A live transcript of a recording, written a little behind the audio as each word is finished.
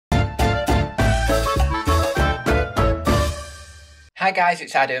Hi guys,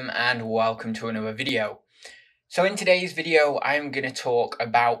 it's Adam and welcome to another video. So in today's video, I'm going to talk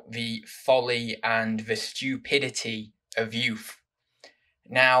about the folly and the stupidity of youth.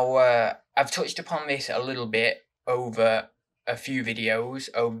 Now, I've touched upon this a little bit over a few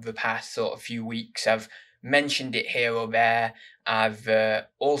videos over the past sort of few weeks. I've mentioned it here or there. I've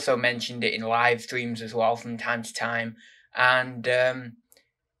also mentioned it in live streams as well from time to time. And it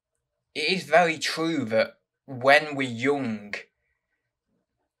is very true that when we're young,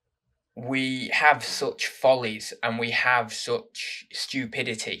 we have such follies and we have such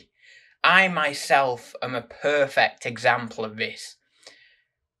stupidity. I myself am a perfect example of this.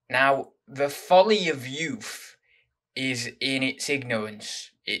 Now, the folly of youth is in its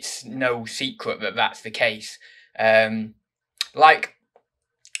ignorance. It's no secret that that's the case. Like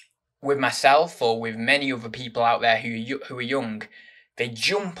with myself or with many other people out there who are young, they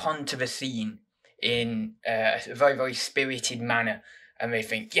jump onto the scene in a very, very spirited manner and they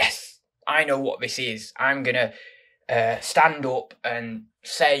think, yes, I know what this is. I'm going to stand up and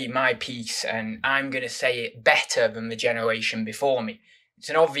say my piece, and I'm going to say it better than the generation before me.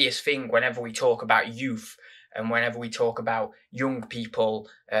 It's an obvious thing whenever we talk about youth and whenever we talk about young people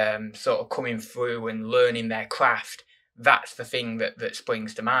sort of coming through and learning their craft. That's the thing that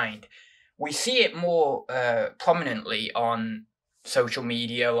springs to mind. We see it more prominently on social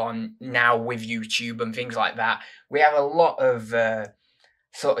media, on now with YouTube and things like that. We have a lot of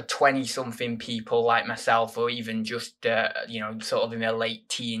sort of 20-something people like myself, or even just, sort of in their late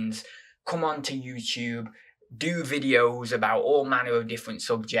teens, come onto YouTube, do videos about all manner of different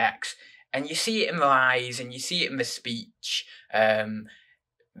subjects, and you see it in their eyes and you see it in the speech.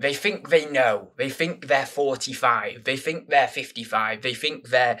 They think they know. They think they're 45. They think they're 55. They think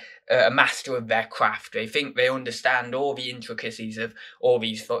they're a master of their craft. They think they understand all the intricacies of all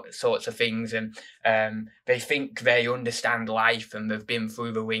these sorts of things. And they think they understand life and they've been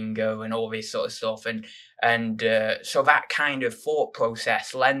through the ringer and all this sort of stuff. And so that kind of thought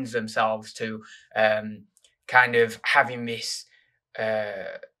process lends themselves to kind of having this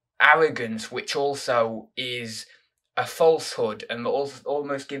arrogance, which also is a falsehood and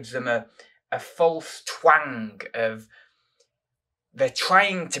almost gives them a false twang of they're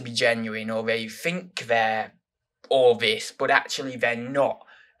trying to be genuine, or they think they're all this, but actually they're not.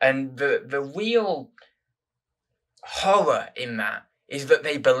 And the real horror in that is that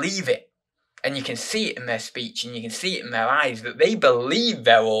they believe it. And you can see it in their speech and you can see it in their eyes that they believe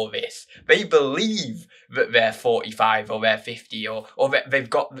they're all this. They believe that they're 45 or they're 50 or that they've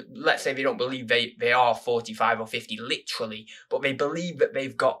got, let's say they don't believe they are 45 or 50 literally, but they believe that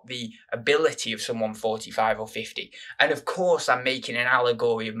they've got the ability of someone 45 or 50. And of course I'm making an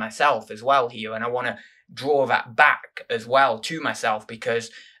allegory of myself as well here, and I want to draw that back as well to myself because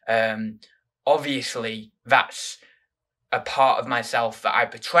obviously that's a part of myself that I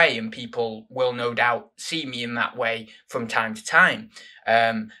portray, and people will no doubt see me in that way from time to time.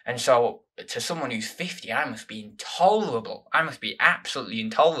 And so to someone who's 50, I must be intolerable. I must be absolutely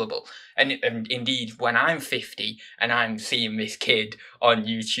intolerable. And indeed, when I'm 50 and I'm seeing this kid on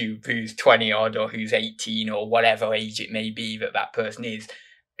YouTube who's 20 odd or who's 18 or whatever age it may be that person is,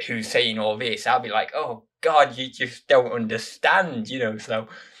 who's saying all this, I'll be like, oh God, you just don't understand, so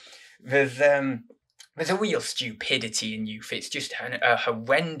there's a real stupidity in youth. It's just a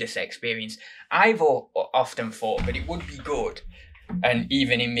horrendous experience. I've often thought that it would be good, and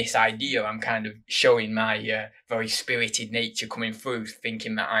even in this idea, I'm kind of showing my very spirited nature coming through,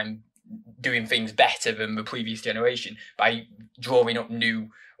 thinking that I'm doing things better than the previous generation by drawing up new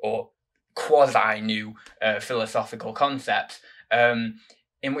or quasi-new philosophical concepts,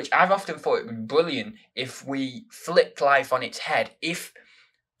 in which I've often thought it would be brilliant if we flipped life on its head.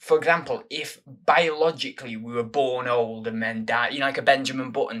 For example, if biologically we were born old and then died, like a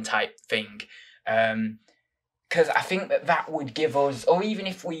Benjamin Button type thing, because I think that would give us, or even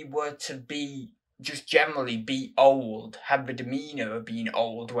if we were to be, just generally be old, have the demeanour of being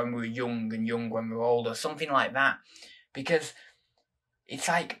old when we were young and young when we were old, or something like that, because it's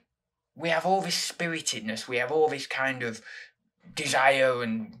like we have all this spiritedness, we have all this kind of desire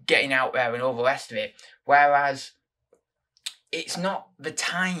and getting out there and all the rest of it, whereas it's not the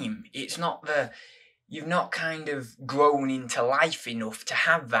time, you've not kind of grown into life enough to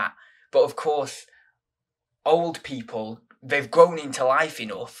have that. But of course, old people, they've grown into life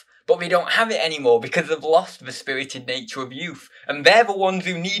enough, but they don't have it anymore because they've lost the spirited nature of youth. And they're the ones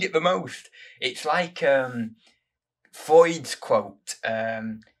who need it the most. It's like Freud's quote,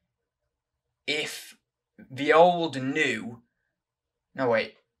 if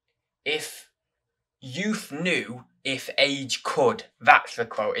youth knew if age could. That's the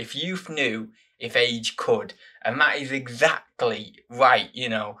quote. If youth knew, if age could. And that is exactly right, you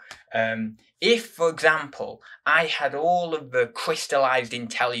know. If, for example, I had all of the crystallized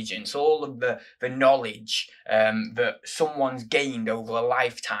intelligence, all of the knowledge that someone's gained over a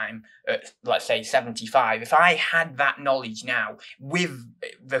lifetime at, let's say, 75, if I had that knowledge now with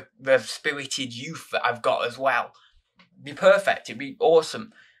the spirited youth that I've got as well, it'd be perfect, it'd be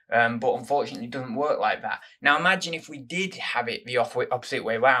awesome. But unfortunately it doesn't work like that. Now imagine if we did have it the opposite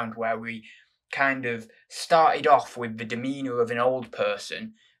way around, where we kind of started off with the demeanour of an old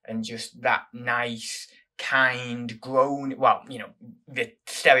person and just that nice, kind, grown, well, you know, the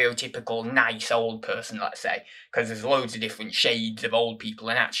stereotypical nice old person, let's say, because there's loads of different shades of old people,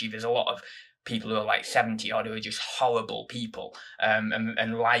 and actually there's a lot of people who are like 70 odd who are just horrible people,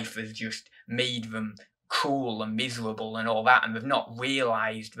 and life has just made them cruel and miserable and all that, and they've not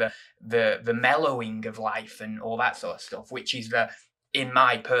realised the mellowing of life and all that sort of stuff, which is in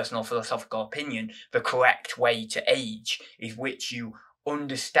my personal philosophical opinion, the correct way to age, is which you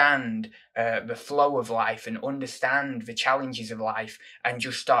understand the flow of life and understand the challenges of life and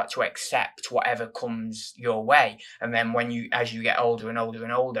just start to accept whatever comes your way. And then as you get older and older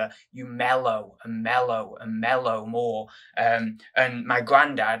and older, you mellow and mellow and mellow more. And my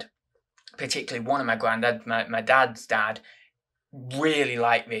granddad, particularly one of my granddads, my dad's dad, really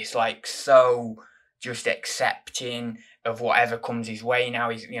like this, like so just accepting of whatever comes his way now.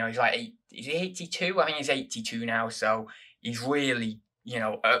 He's like, is he 82? I think he's 82 now, so he's really, you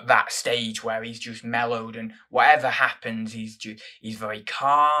know, at that stage where he's just mellowed, and whatever happens, he's very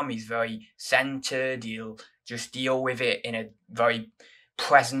calm, he's very centered, he'll just deal with it in a very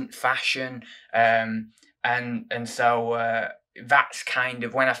present fashion, and so that's kind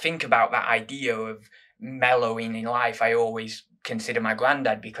of, when I think about that idea of mellowing in life, I always consider my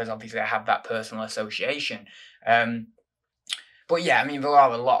granddad, because obviously I have that personal association. But yeah, I mean, there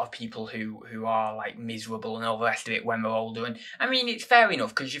are a lot of people who are like miserable and all the rest of it when they're older. And I mean, it's fair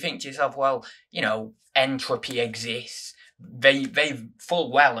enough, because you think to yourself, well, you know, entropy exists. They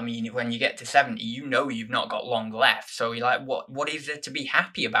full well, I mean, when you get to 70, you know you've not got long left. So you're like, what is there to be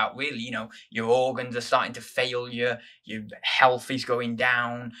happy about, really? You know, your organs are starting to fail you, your health is going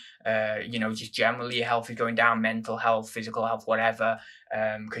down, you know, just generally your health is going down, mental health, physical health, whatever,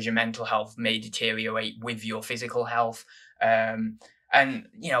 because your mental health may deteriorate with your physical health. And,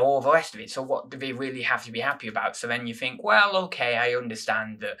 you know, all the rest of it. So what do they really have to be happy about? So then you think, well, okay, I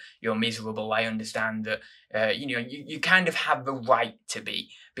understand that you're miserable. I understand that, you know, you kind of have the right to be,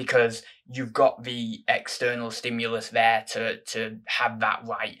 because you've got the external stimulus there to have that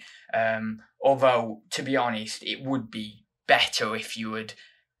right. Although, to be honest, it would be better if you had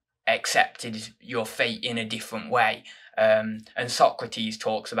accepted your fate in a different way. And Socrates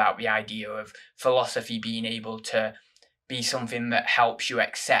talks about the idea of philosophy being able to be something that helps you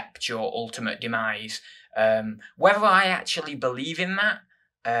accept your ultimate demise. Whether I actually believe in that,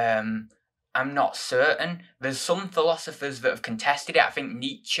 I'm not certain. There's some philosophers that have contested it. I think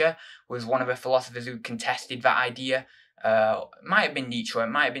Nietzsche was one of the philosophers who contested that idea. It might have been Nietzsche, or it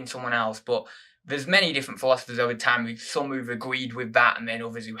might have been someone else, but there's many different philosophers over time, some who've agreed with that and then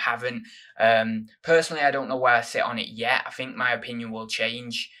others who haven't. Personally, I don't know where I sit on it yet. I think my opinion will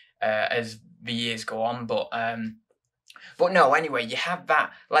change as the years go on, but no, anyway, you have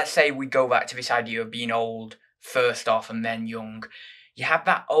that. Let's say we go back to this idea of being old first off and then young. You have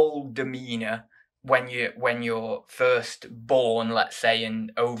that old demeanour when you're first born, let's say,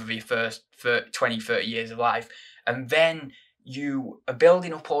 and over the first 20, 30 years of life. And then you are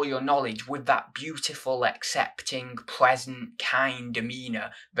building up all your knowledge with that beautiful, accepting, present, kind demeanour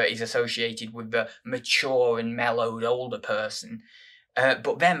that is associated with the mature and mellowed older person.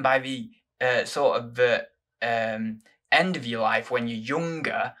 But then by the sort of the end of your life, when you're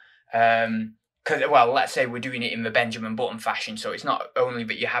younger, because, well, let's say we're doing it in the Benjamin Button fashion, so it's not only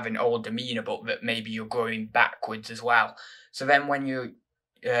that you have an old demeanour, but that maybe you're growing backwards as well. So then when you're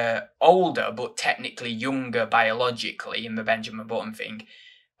older, but technically younger biologically in the Benjamin Button thing,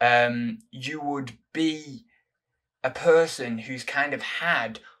 you would be a person who's kind of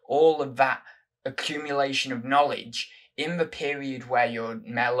had all of that accumulation of knowledge in the period where you're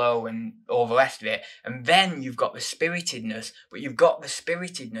mellow and all the rest of it, and then you've got the spiritedness, but you've got the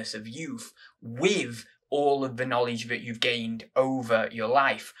spiritedness of youth with all of the knowledge that you've gained over your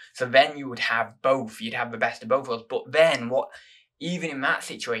life. So then you would have both. You'd have the best of both worlds. But then even in that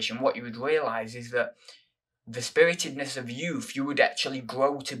situation, what you would realise is that the spiritedness of youth, you would actually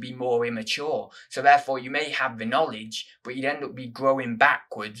grow to be more immature. So therefore you may have the knowledge, but you'd end up growing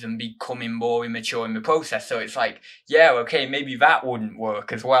backwards and becoming more immature in the process. So it's like, yeah, okay, maybe that wouldn't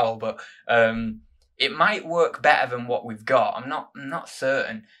work as well. But it might work better than what we've got. I'm not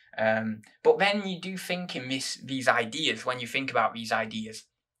certain. But then you do think in these ideas, when you think about these ideas,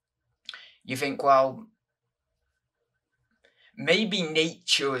 you think, well, maybe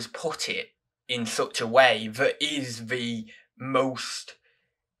nature has put it in such a way that is the most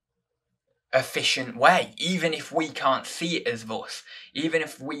efficient way, even if we can't see it as thus, even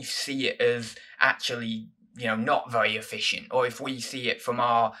if we see it as actually, not very efficient, or if we see it from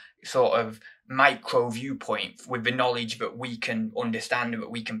our sort of micro viewpoint with the knowledge that we can understand and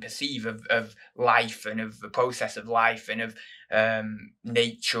that we can perceive of life and of the process of life and of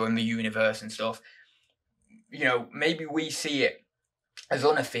nature and the universe and stuff. Maybe we see it as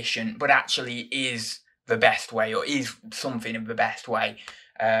inefficient, but actually is the best way, or is something of the best way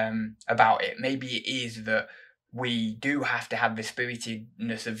about it. Maybe it is that we do have to have the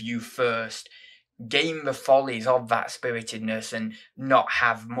spiritedness of you first, gain the follies of that spiritedness and not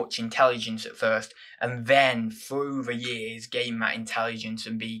have much intelligence at first, and then through the years gain that intelligence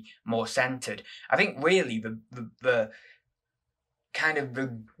and be more centered. I think really the kind of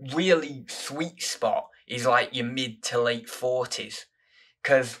the really sweet spot is like your mid to late 40s,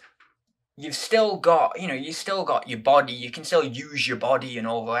 because you've still got, your body, you can still use your body and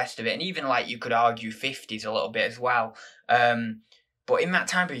all the rest of it. And even like you could argue 50s a little bit as well. But in that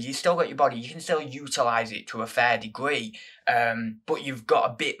time period, you still got your body, you can still utilize it to a fair degree. But you've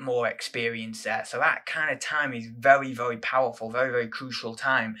got a bit more experience there. So that kind of time is very, very powerful, very, very crucial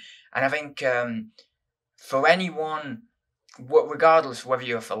time. And I think for anyone, regardless whether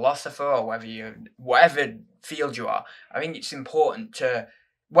you're a philosopher or whether you're whatever field you are, I think it's important to,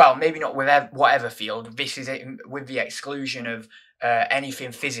 well, maybe not with whatever field, this is it, with the exclusion of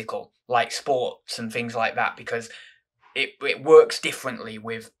anything physical, like sports and things like that, because it works differently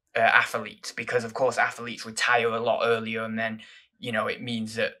with athletes, because of course athletes retire a lot earlier, and then, it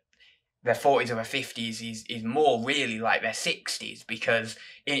means that their 40s or their 50s is more really like their 60s, because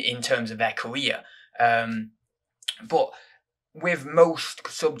in terms of their career. But with most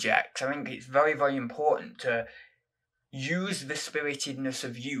subjects, I think it's very, very important to use the spiritedness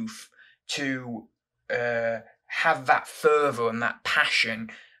of youth to have that fervour and that passion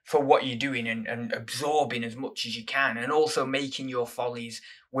for what you're doing, and absorbing as much as you can, and also making your follies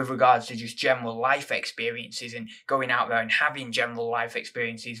with regards to just general life experiences, and going out there and having general life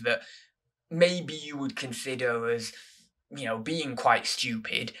experiences that maybe you would consider as, being quite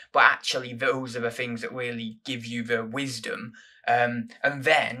stupid, but actually those are the things that really give you the wisdom. And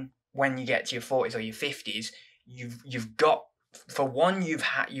then when you get to your 40s or your 50s, you've got, for one, you've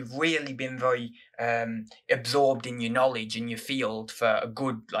really been very absorbed in your knowledge in your field for a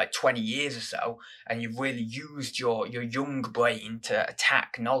good 20 years or so, and you've really used your young brain to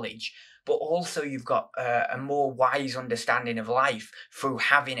attack knowledge. But also you've got a more wise understanding of life through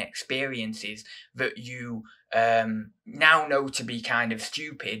having experiences that you now know to be kind of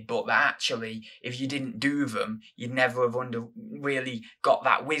stupid, but that actually, if you didn't do them, you'd never have really got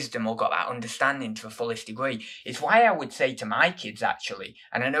that wisdom or got that understanding to the fullest degree. It's why I would say to my kids, actually,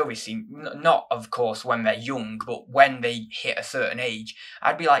 and I know this is not, of course, when they're young, but when they hit a certain age,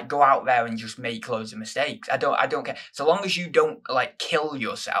 I'd be like, go out there and just make loads of mistakes. I don't care. So long as you don't kill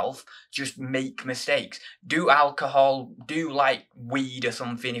yourself, just make mistakes. Do alcohol, do weed or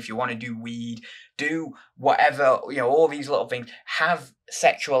something if you want to do weed. Do whatever, all these little things. Have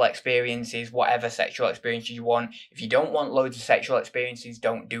sexual experiences, whatever sexual experiences you want. If you don't want loads of sexual experiences,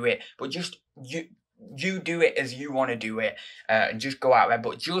 don't do it. But just you do it as you want to do it, and just go out there.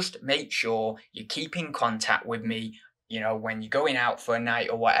 But just make sure you keep in contact with me. When you're going out for a night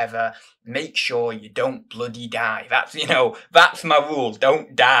or whatever, make sure you don't bloody die. That's my rule.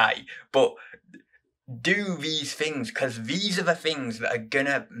 Don't die. But do these things, because these are the things that are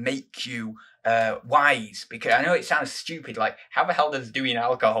gonna make you wise. Because I know it sounds stupid, how the hell does doing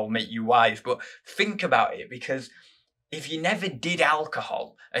alcohol make you wise? But think about it, because if you never did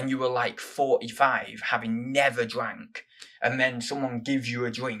alcohol and you were 45, having never drank, and then someone gives you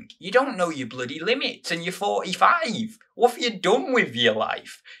a drink, you don't know your bloody limits, and you're 45. What have you done with your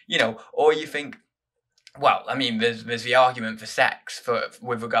life? Or you think, well, I mean, there's the argument for sex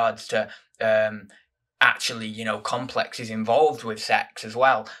with regards to actually, complexes involved with sex as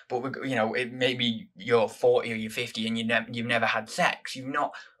well. But maybe you're 40 or you're 50 and you've never had sex. You've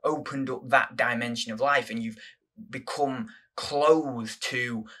not opened up that dimension of life, and you've become closed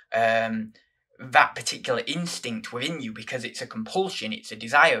to that particular instinct within you, because it's a compulsion, it's a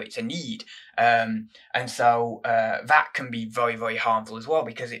desire, it's a need, and so that can be very, very harmful as well,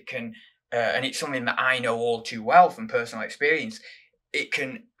 because it can, and it's something that I know all too well from personal experience, it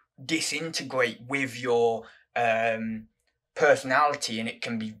can disintegrate with your personality, and it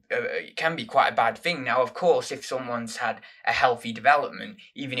can be quite a bad thing. Now, of course, if someone's had a healthy development,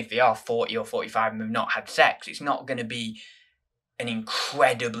 even if they are 40 or 45 and have not had sex, it's not going to be an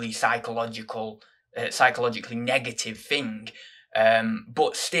incredibly psychologically negative thing.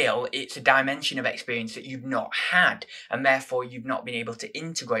 But still, it's a dimension of experience that you've not had, and therefore you've not been able to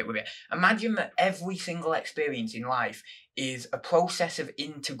integrate with it. Imagine that every single experience in life is a process of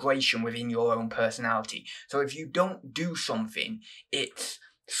integration within your own personality. So if you don't do something, it's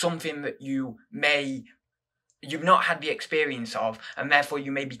something that you've not had the experience of, and therefore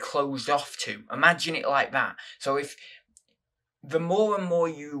you may be closed off to. Imagine it like that. So if the more and more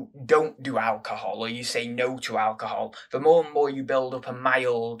you don't do alcohol, or you say no to alcohol, the more and more you build up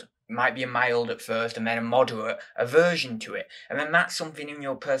might be a mild at first, and then a moderate aversion to it. And then that's something in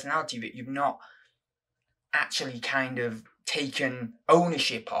your personality that you've not actually kind of taken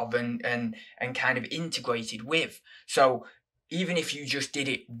ownership of and kind of integrated with. So even if you just did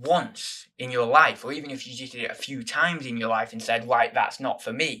it once in your life, or even if you just did it a few times in your life and said, right, that's not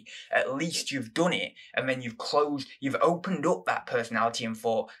for me, at least you've done it, and then you've opened up that personality and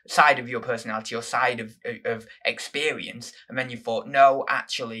side of your personality, or side of experience, and then you thought, no,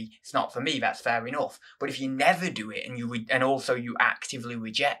 actually, it's not for me, that's fair enough. But if you never do it, and also you actively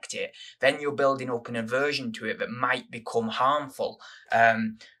reject it, then you're building up an aversion to it that might become harmful.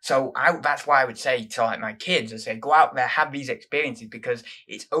 So that's why I would say to like my kids, I say, go out there, have these experiences, because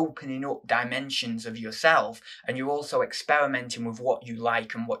it's opening up dimensions of yourself, and you're also experimenting with what you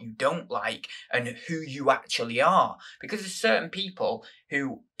like and what you don't like, and who you actually are. Because there's certain people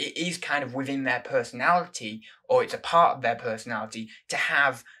who it is kind of within their personality, or it's a part of their personality, to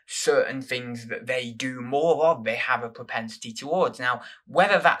have certain things that they do more of, they have a propensity towards. Now,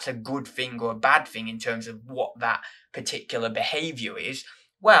 whether that's a good thing or a bad thing in terms of what that particular behaviour is,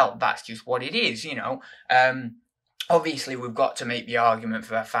 well, that's just what it is, you know. Obviously, we've got to make the argument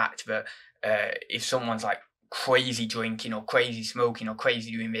for the fact that if someone's like crazy drinking, or crazy smoking, or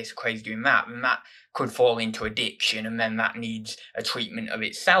crazy doing this, or crazy doing that, then that could fall into addiction, and then that needs a treatment of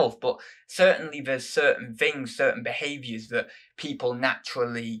itself. But certainly there's certain things, certain behaviours that people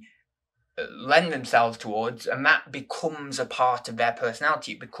naturally lend themselves towards, and that becomes a part of their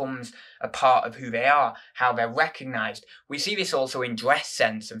personality. It becomes a part of who they are, how they're recognised. We see this also in dress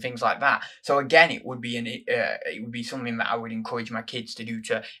sense and things like that. So again, it would be something that I would encourage my kids to do,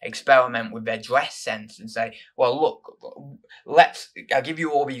 to experiment with their dress sense and say, well, look, I'll give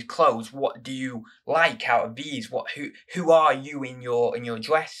you all these clothes. What do you like out of these? Who are you in your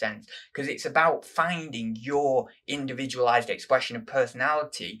dress sense? Because it's about finding your individualised expression of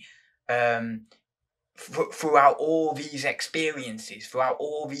personality throughout all these experiences, throughout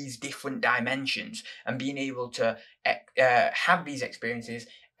all these different dimensions, and being able to have these experiences,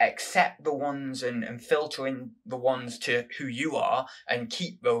 accept the ones and filter in the ones to who you are, and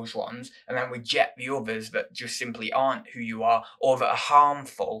keep those ones, and then reject the others that just simply aren't who you are, or that are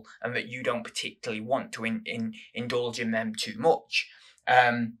harmful and that you don't particularly want to indulge in them too much.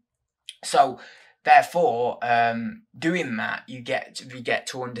 So therefore, doing that, we get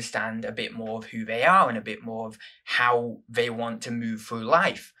to understand a bit more of who they are, and a bit more of how they want to move through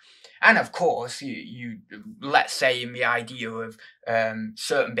life. And of course, you let's say in the idea of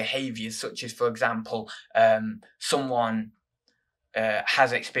certain behaviours, such as, for example, someone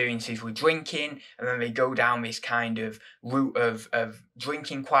has experiences with drinking, and then they go down this kind of route of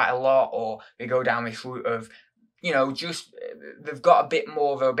drinking quite a lot, or they go down this route of, you know, just they've got a bit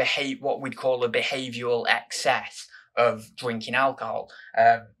more of what we'd call a behavioural excess of drinking alcohol.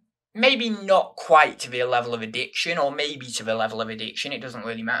 Maybe not quite to the level of addiction, or maybe to the level of addiction, it doesn't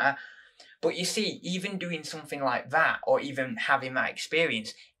really matter. But you see, even doing something like that, or even having that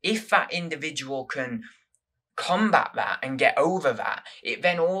experience, if that individual can combat that and get over that, it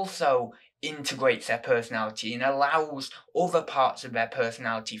then also integrates their personality and allows other parts of their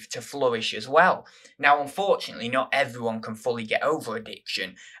personality to flourish as well. Now, unfortunately, not everyone can fully get over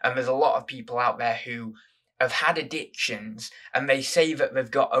addiction, and there's a lot of people out there who have had addictions and they say that they've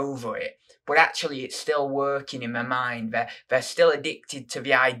got over it, but actually it's still working in their mind. They're still addicted to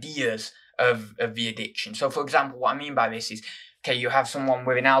the ideas of the addiction. So, for example, what I mean by this is, okay, you have someone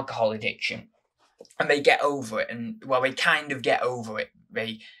with an alcohol addiction, and they get over it, and well, they kind of get over it.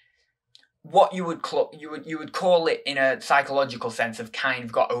 What you would call it in a psychological sense of kind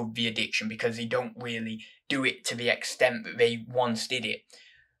of got over the addiction, because they don't really do it to the extent that they once did it.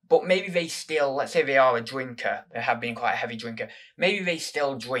 But maybe they still, let's say they are a drinker, they have been quite a heavy drinker, maybe they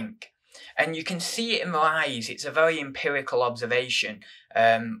still drink. And you can see it in their eyes. It's a very empirical observation,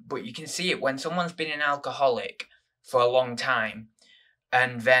 but you can see it when someone's been an alcoholic for a long time,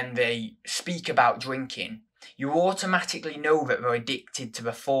 and then they speak about drinking. you automatically know that they're addicted to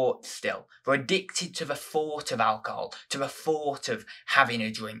the thought still. They're addicted to the thought of alcohol, to the thought of having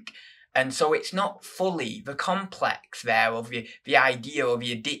a drink. And so it's not fully the complex there of the idea of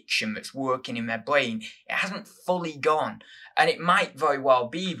the addiction that's working in their brain. It hasn't fully gone. And it might very well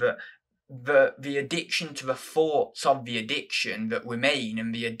be that the addiction to the thoughts of the addiction that remain,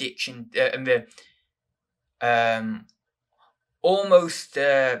 and the addiction and the almost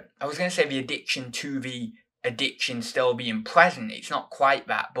I was going to say the addiction to the addiction still being present. It's not quite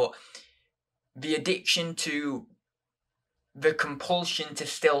that, but the addiction to the compulsion to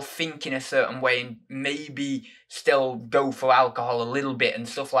still think in a certain way and maybe still go for alcohol a little bit and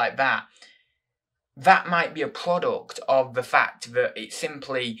stuff like that. That might be a product of the fact that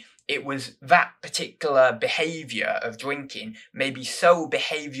it was that particular behaviour of drinking maybe so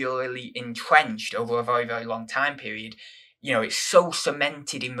behaviourally entrenched over a very, very long time period. You know, it's so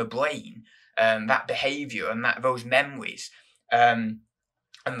cemented in the brain, that behaviour and those memories,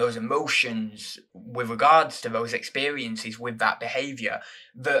 and those emotions with regards to those experiences with that behaviour,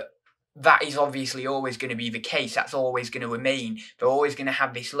 that is obviously always going to be the case. That's always going to remain. They're always going to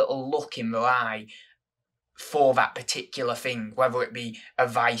have this little look in their eye for that particular thing, whether it be a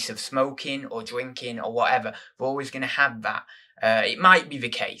vice of smoking or drinking or whatever. They're always going to have that. It might be the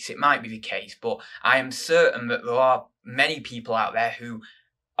case, but I am certain that there are many people out there who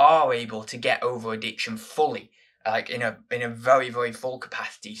are able to get over addiction fully, like in a very, very full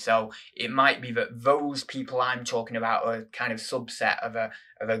capacity. So it might be that those people I'm talking about are kind of subset of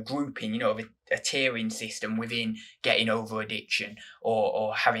a grouping, you know, of a tiering system within getting over addiction,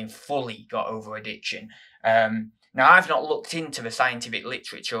 or having fully got over addiction. Now, I've not looked into the scientific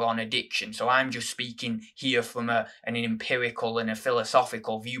literature on addiction, so I'm just speaking here from an empirical and a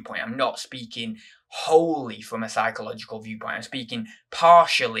philosophical viewpoint. I'm not speaking wholly from a psychological viewpoint. I'm speaking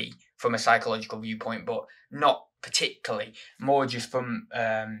partially from a psychological viewpoint, but not particularly. More just from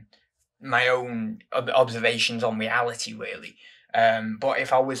my own observations on reality, really. But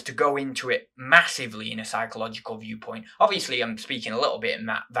if I was to go into it massively in a psychological viewpoint, obviously I'm speaking a little bit in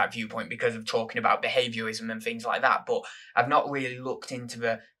that viewpoint because of talking about behaviorism and things like that, but I've not really looked into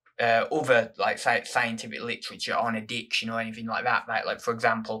the other like scientific literature on addiction or anything like that, like for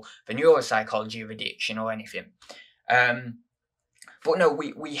example the neuropsychology of addiction or anything. But no,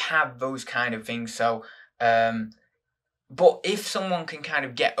 we have those kind of things. So but if someone can kind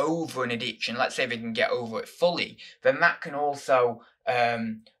of get over an addiction, let's say they can get over it fully, then that can also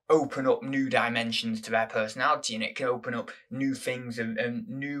open up new dimensions to their personality, and it can open up new things and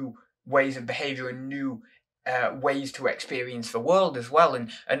new ways of behaviour and new ways to experience the world as well,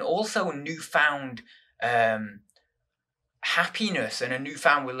 and also newfound happiness and a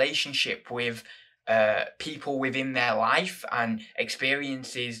newfound relationship with people within their life and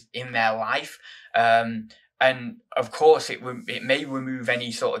experiences in their life. And of course, it may remove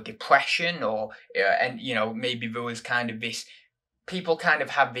any sort of depression, or and you know, maybe there was kind of this, people kind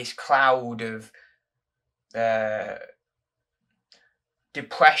of have this cloud of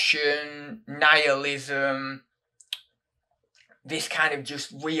depression, nihilism, this kind of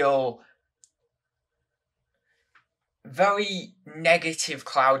just real, very negative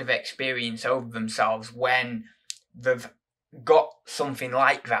cloud of experience over themselves when they've got something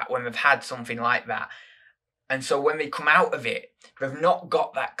like that, when they've had something like that. And so when they come out of it, they've not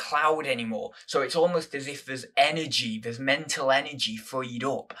got that cloud anymore. So it's almost as if there's energy, there's mental energy freed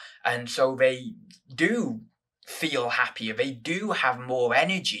up. And so they do feel happier. They do have more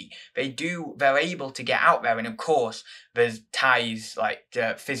energy. They're able to get out there. And of course, there's ties like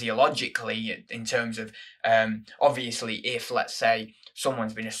physiologically in terms of, obviously, if let's say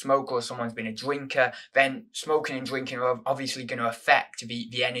someone's been a smoker or someone's been a drinker, then smoking and drinking are obviously going to affect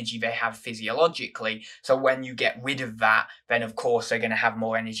the energy they have physiologically. So when you get rid of that, then of course they're going to have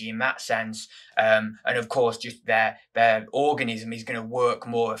more energy in that sense. And of course, just their organism is going to work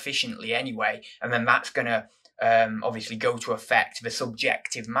more efficiently anyway. And then that's going to obviously go to affect the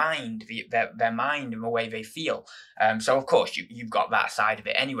subjective mind, their mind and the way they feel. So of course you've got that side of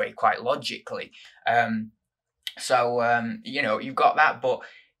it anyway, quite logically. So you know, you've got that. But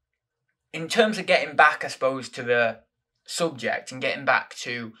in terms of getting back, I suppose, to the subject and getting back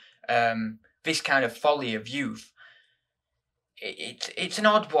to this kind of folly of youth, it's an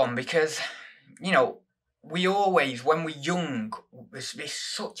odd one because, you know, we always, when we're young, there's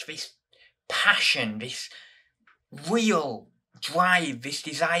such this passion, this real drive, this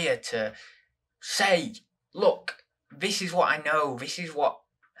desire to say, look, this is what I know, this is what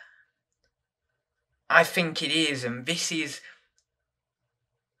I think it is, and this is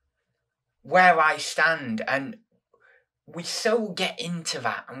where I stand. And we so get into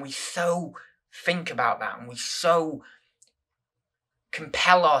that, and we so think about that, and we so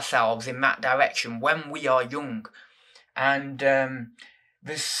compel ourselves in that direction when we are young. And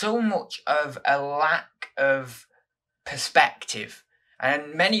there's so much of a lack of perspective.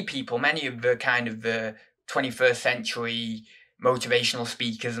 And many people, many of the kind of the 21st century motivational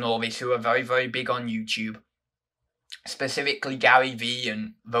speakers and all this who are very, very big on YouTube, specifically Gary Vee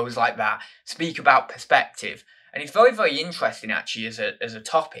and those like that, speak about perspective. And it's very, very interesting actually as a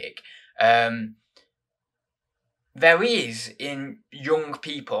topic. There is in young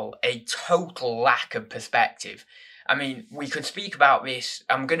people a total lack of perspective. I mean, we could speak about this.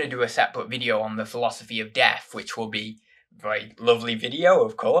 I'm going to do a separate video on the philosophy of death, which will be a very lovely video,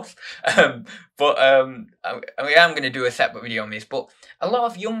 of course. I'm going to do a separate video on this. But a lot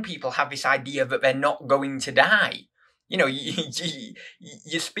of young people have this idea that they're not going to die. You know,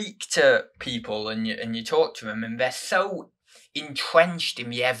 you speak to people and you talk to them, and they're so entrenched in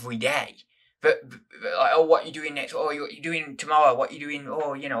the everyday. But like, oh, what are you doing next? Oh, what are you doing tomorrow? What are you doing?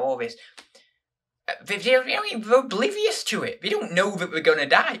 Oh, you know, all this. They're oblivious to it. They don't know that they're going to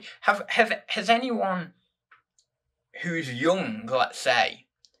die. Has anyone who's young, let's say,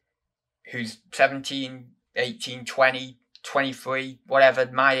 who's 17, 18, 20, 23, whatever,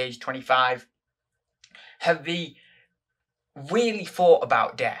 my age, 25, have they really thought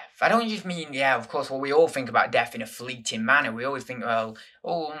about death? I don't just mean, yeah, of course, well, we all think about death in a fleeting manner. We always think, well,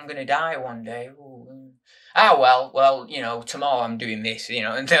 oh, I'm going to die one day. Ooh. Well, you know, tomorrow I'm doing this, you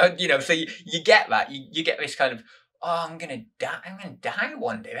know, and, you know, so you get that. You get this kind of, oh, I'm going to die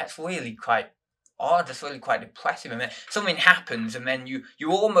one day. That's really quite odd. That's really quite depressive. And then something happens, and then your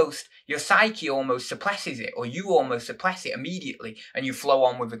psyche almost suppresses it, or you almost suppress it immediately, and you flow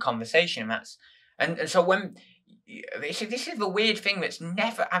on with the conversation. And so when, this is the weird thing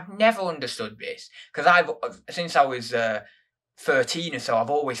I've never understood this, because since I was 13 or so, I've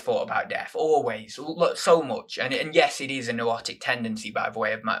always thought about death, always, so much. And yes, it is a neurotic tendency by the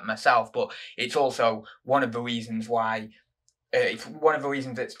way of myself, but it's also one of the reasons why, it's one of the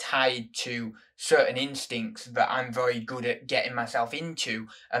reasons that's tied to certain instincts that I'm very good at getting myself into,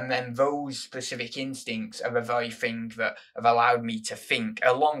 and then those specific instincts are the very thing that have allowed me to think,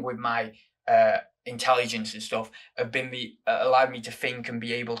 along with my intelligence and stuff, have been allowed me to think and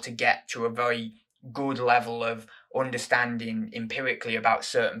be able to get to a very good level of understanding empirically about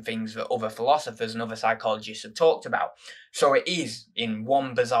certain things that other philosophers and other psychologists have talked about. So it is, in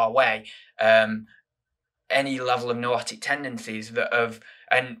one bizarre way, any level of neurotic tendencies that have,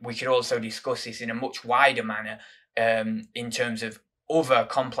 and we could also discuss this in a much wider manner, in terms of other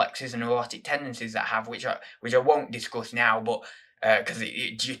complexes and neurotic tendencies that have, which I won't discuss now, but because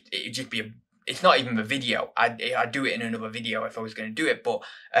it'd just be it's not even the video. I'd do it in another video if I was going to do it. But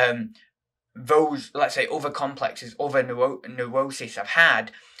those, let's say, other complexes, other neurosis I've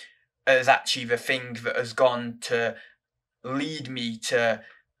had, is actually the thing that has gone to lead me to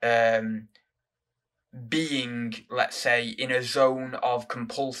being, let's say, in a zone of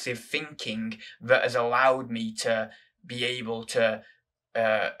compulsive thinking that has allowed me to be able to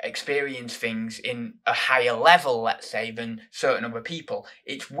experience things in a higher level, let's say, than certain other people.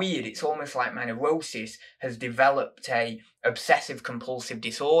 It's weird. It's almost like my neurosis has developed a obsessive compulsive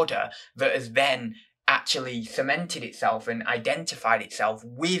disorder that has then actually cemented itself and identified itself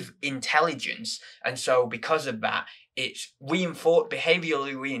with intelligence. And so because of that, it's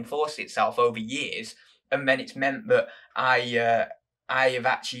behaviorally reinforced itself over years. And then it's meant that I have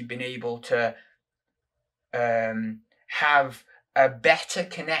actually been able to have a better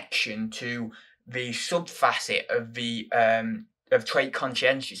connection to the subfacet of the of trait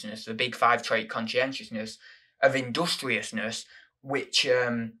conscientiousness, the big five trait conscientiousness, of industriousness, which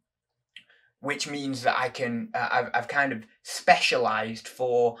means that I can I've kind of specialized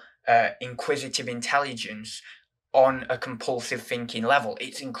for inquisitive intelligence on a compulsive thinking level.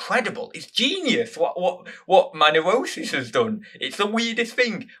 It's incredible. It's genius what my neurosis has done. It's the weirdest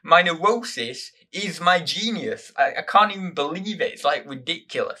thing. My neurosis is my genius. I can't even believe it. It's like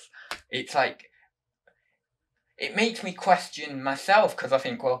ridiculous. It's like, it makes me question myself, because I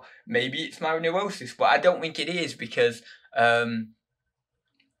think, well, maybe it's my neurosis, but I don't think it is, because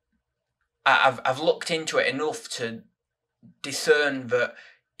I've looked into it enough to discern that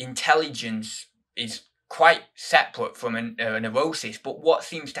intelligence is quite separate from a neurosis. But what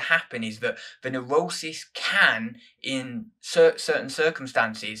seems to happen is that the neurosis can, in certain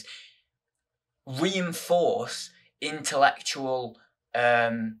circumstances, reinforce intellectual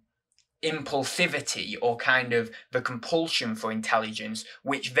impulsivity, or kind of the compulsion for intelligence,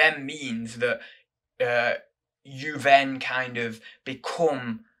 which then means that you then kind of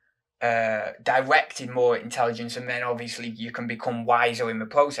become directed more intelligence, and then obviously you can become wiser in the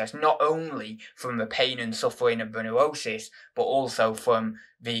process, not only from the pain and suffering of the neurosis, but also from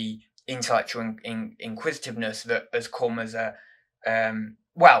the intellectual inquisitiveness that has come as a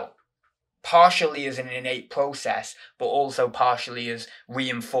partially as an innate process, but also partially as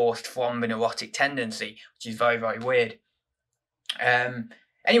reinforced from the neurotic tendency, which is very, very weird.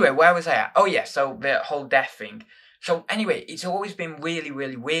 Anyway, where was I at? Oh yeah, so the whole death thing. So anyway, it's always been really,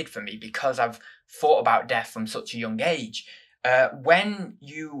 really weird for me because I've thought about death from such a young age. And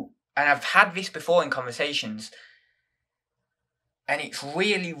I've had this before in conversations, and it's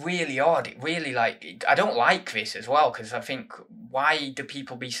really, really odd. It really, I don't like this as well, because I think, why do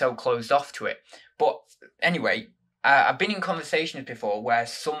people be so closed off to it? But anyway, I've been in conversations before where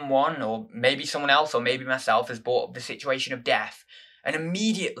someone, or maybe someone else, or maybe myself, has brought up the situation of death, and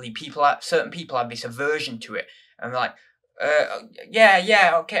immediately certain people have this aversion to it. And they're like,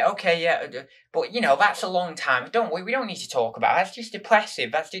 okay, yeah. But, that's a long time. We don't need to talk about it. That's just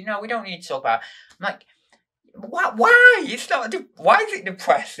depressive. We don't need to talk about it. I'm like, why? It's not, why is it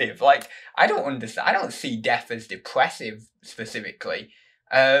depressive? Like, I don't understand. I don't see death as depressive specifically.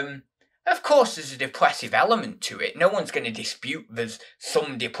 Of course there's a depressive element to it. No one's going to dispute there's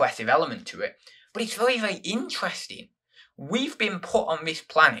some depressive element to it. But it's very, very interesting. We've been put on this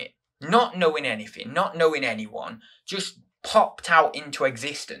planet not knowing anything, not knowing anyone, just popped out into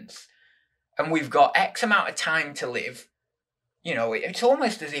existence. And we've got X amount of time to live. It's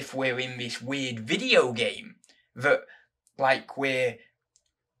almost as if we're in this weird video game that, like, we're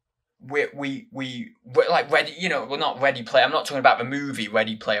like Ready, we're not Ready Player. I'm not talking about the movie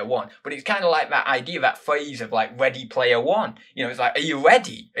Ready Player One, but it's kind of like that idea, that phrase of like Ready Player One. It's like, are you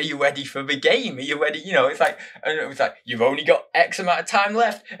ready? Are you ready for the game? Are you ready? It's like you've only got X amount of time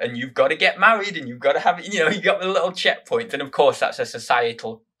left, and you've got to get married, and you've got to have, you got the little checkpoints, and of course that's a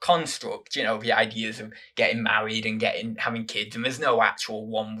societal construct. The ideas of getting married and having kids, and there's no actual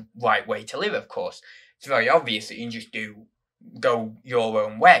one right way to live. Of course, it's very obvious that you can just go your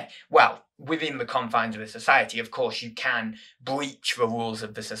own way. Well, within the confines of a society, of course, you can breach the rules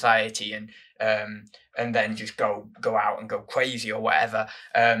of the society and then just go out and go crazy or whatever.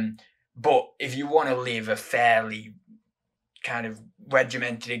 But if you want to live a fairly kind of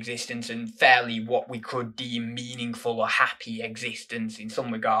regimented existence and fairly what we could deem meaningful or happy existence in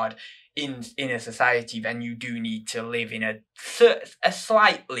some regard in a society, then you do need to live in a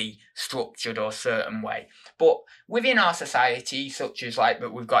slightly structured or certain way. But within our society, such as like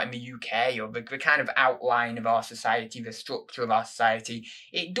that we've got in the UK, or the kind of outline of our society, the structure of our society,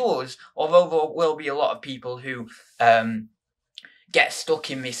 it does, although there will be a lot of people who get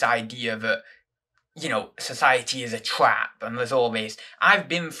stuck in this idea that society is a trap and there's all this. I've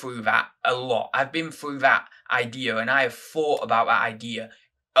been through that a lot. I've been through that idea, and I have thought about that idea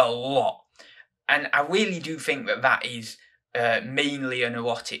a lot. And I really do think that is mainly a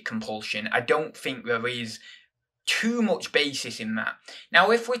neurotic compulsion. I don't think there is too much basis in that. Now,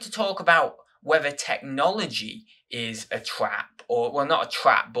 if we're to talk about whether technology is a trap, or, well, not a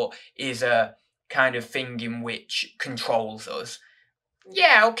trap, but is a kind of thing in which controls us,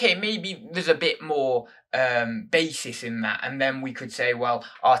 yeah, okay, maybe there's a bit more basis in that. And then we could say, well,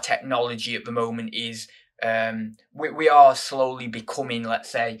 our technology at the moment is, we are slowly becoming,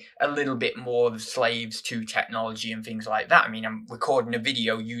 let's say, a little bit more slaves to technology and things like that. I mean, I'm recording a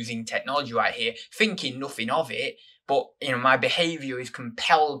video using technology right here, thinking nothing of it, but, my behavior is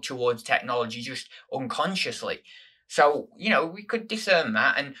compelled towards technology just unconsciously. So, we could discern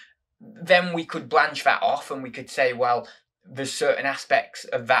that, and then we could branch that off, and we could say, well, there's certain aspects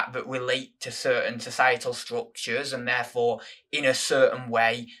of that relate to certain societal structures, and therefore, in a certain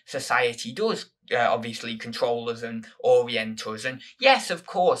way, society does obviously control us and orient us. And yes, of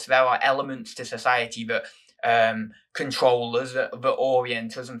course, there are elements to society that control us, that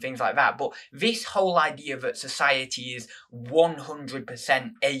orient us and things like that. But this whole idea that society is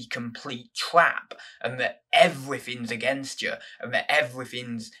 100% a complete trap, and that everything's against you, and that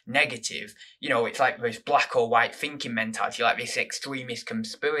everything's negative, it's like this black or white thinking mentality, like this extremist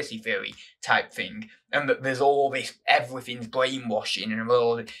conspiracy theory type thing, and that there's all this, everything's brainwashing, and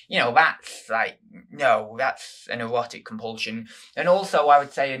all, that's like, no, that's a neurotic compulsion. And also, I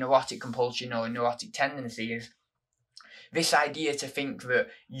would say a neurotic compulsion or a neurotic tendency is this idea to think that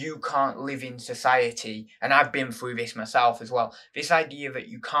you can't live in society, and I've been through this myself as well, this idea that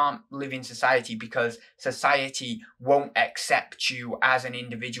you can't live in society because society won't accept you as an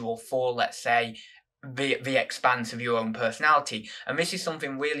individual for, let's say, the expanse of your own personality. And this is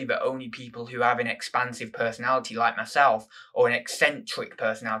something really that only people who have an expansive personality like myself, or an eccentric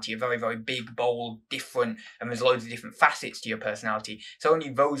personality, a very, very big, bold, different, and there's loads of different facets to your personality. It's only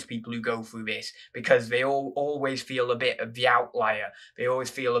those people who go through this, because they always feel a bit of the outlier. They always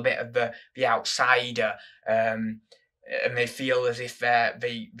feel a bit of the outsider. And they feel as if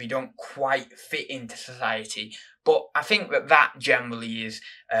they don't quite fit into society. But I think that generally is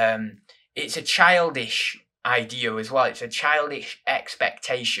it's a childish idea as well. It's a childish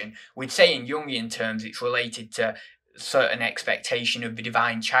expectation. We'd say in Jungian terms it's related to certain expectation of the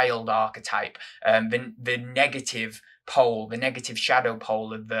divine child archetype, the negative pole, the negative shadow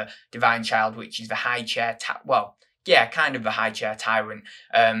pole of the divine child, which is the high chair, kind of the high chair tyrant.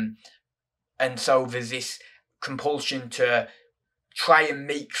 And so there's this compulsion to try and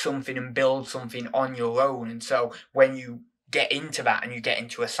make something and build something on your own. And so when you get into that and you get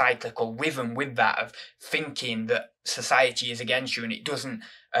into a cyclical rhythm with that, of thinking that society is against you and it doesn't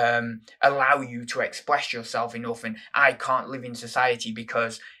allow you to express yourself enough, and I can't live in society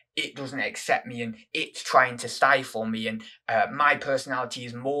because it doesn't accept me and it's trying to stifle me, and my personality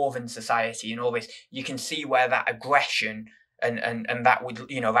is more than society, and all this, you can see where that aggression and that would,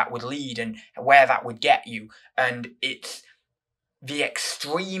 that would lead, and where that would get you. And it's the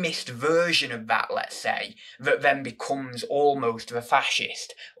extremist version of that, let's say, that then becomes almost the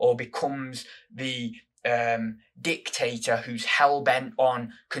fascist, or becomes the dictator who's hell-bent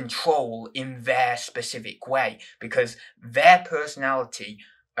on control in their specific way, because their personality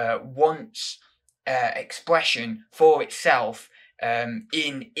wants expression for itself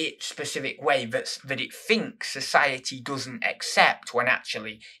in its specific way that it thinks society doesn't accept, when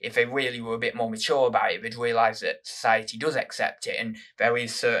actually, if they really were a bit more mature about it, they'd realise that society does accept it, and there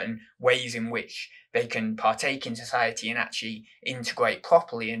is certain ways in which they can partake in society and actually integrate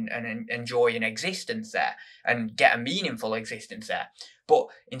properly and enjoy an existence there and get a meaningful existence there. But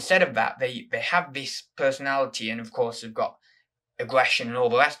instead of that, they have this personality, and of course they've got aggression and all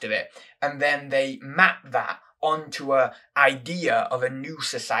the rest of it, and then they map that onto a idea of a new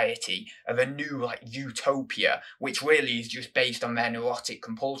society, of a new utopia, which really is just based on their neurotic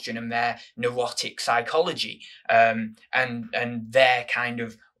compulsion and their neurotic psychology, and their kind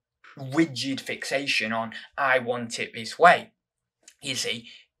of rigid fixation on, I want it this way. You see,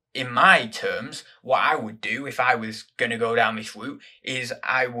 in my terms, what I would do if I was going to go down this route is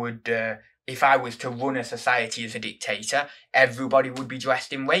I would, if I was to run a society as a dictator, everybody would be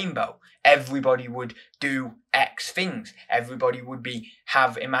dressed in rainbow. Everybody would do X things. Everybody would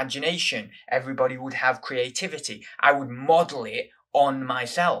have imagination. Everybody would have creativity. I would model it on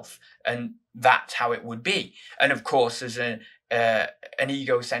myself, and that's how it would be. And of course, there's an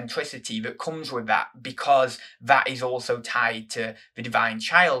egocentricity that comes with that, because that is also tied to the divine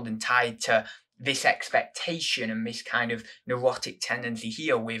child and tied to this expectation and this kind of neurotic tendency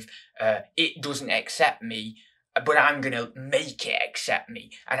here with it doesn't accept me, but I'm going to make it accept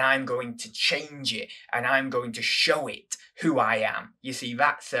me, and I'm going to change it, and I'm going to show it who I am. You see,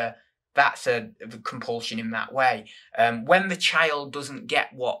 that's a compulsion in that way. When a child doesn't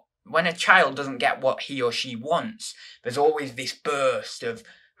get what he or she wants, there's always this burst of,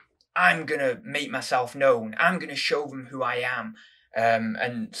 I'm going to make myself known. I'm going to show them who I am.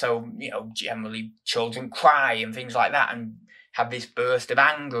 And so, generally children cry and things like that and have this burst of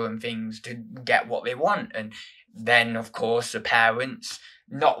anger and things to get what they want. And then, of course, the parents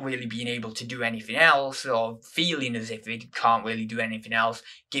not really being able to do anything else, or feeling as if they can't really do anything else,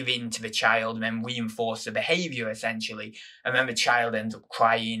 give in to the child and then reinforce the behaviour, essentially. And then the child ends up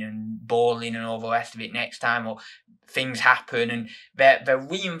crying and bawling and all the rest of it next time, or things happen, and they're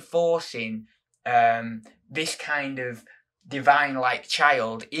reinforcing this kind of divine-like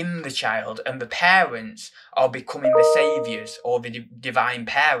child in the child, and the parents are becoming the saviours, or the divine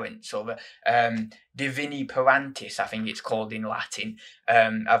parents, or the divini parentis, I think it's called in Latin.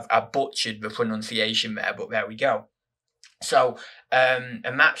 I've butchered the pronunciation there, but there we go. So,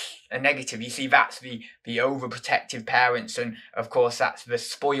 and that's a negative. You see, that's the overprotective parents, and of course that's the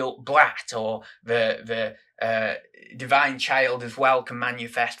spoilt brat, or the divine child as well can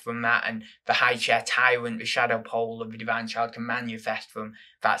manifest from that, and the high chair tyrant, the shadow pole of the divine child, can manifest from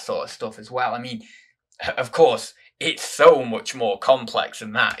that sort of stuff as well. I mean, of course, it's so much more complex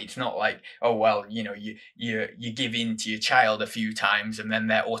than that. It's not like, oh well, you give in to your child a few times and then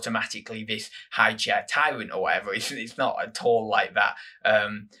they're automatically this high chair tyrant or whatever. It's not at all like that.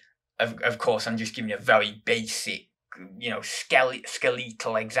 Of course, I'm just giving a very basic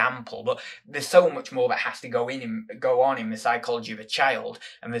skeletal example, but there's so much more that has to go on in the psychology of a child,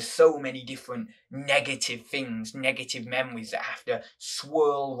 and there's so many different negative things, negative memories that have to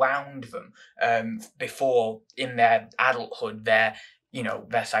swirl round them before in their adulthood their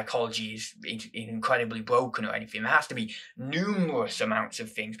psychology is incredibly broken or anything. There has to be numerous amounts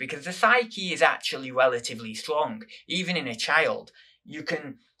of things, because the psyche is actually relatively strong. Even in a child,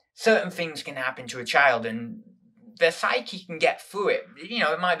 certain things can happen to a child and their psyche can get through it.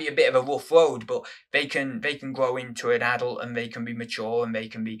 It might be a bit of a rough road, but they can grow into an adult, and they can be mature, and they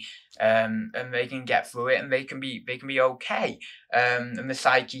can be and they can get through it, and they can be okay. And the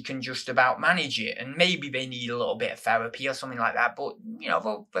psyche can just about manage it, and maybe they need a little bit of therapy or something like that, but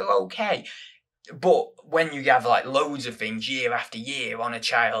they're okay. But when you have like loads of things year after year on a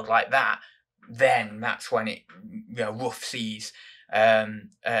child like that, then that's when it rough seas.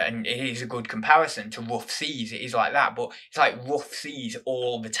 And it is a good comparison to rough seas. It is like that, but it's like rough seas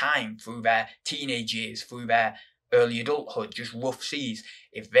all the time through their teenage years, through their early adulthood, just rough seas.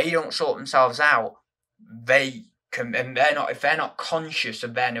 If they don't sort themselves out, if they're not conscious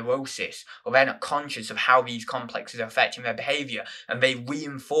of their neurosis, or they're not conscious of how these complexes are affecting their behaviour, and they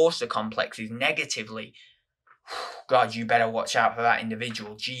reinforce the complexes negatively, God, you better watch out for that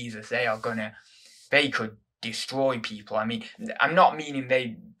individual. Jesus, they could destroy people. I mean, I'm not meaning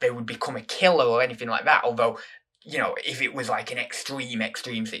they would become a killer or anything like that, although if it was like an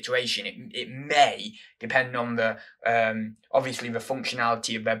extreme situation, it may depend on the obviously the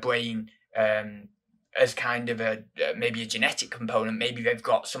functionality of their brain as kind of maybe a genetic component. Maybe they've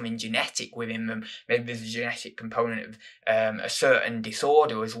got something genetic within them. Maybe there's a genetic component of a certain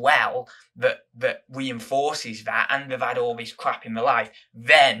disorder as well that reinforces that, and they've had all this crap in their life.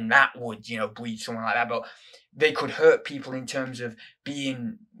 Then that would breed someone like that. But they could hurt people in terms of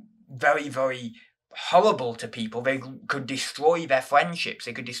being very, very horrible to people. They could destroy their friendships.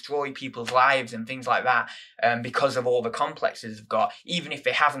 They could destroy people's lives and things like that because of all the complexes they've got, even if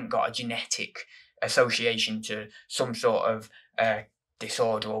they haven't got a genetic association to some sort of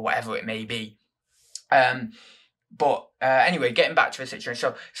disorder or whatever it may be. But anyway, getting back to the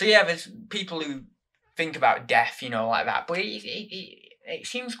situation. So yeah, there's people who think about death, like that. But it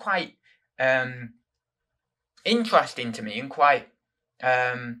seems quite interesting to me, and quite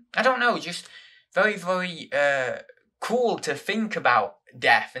I don't know, just very, very cool to think about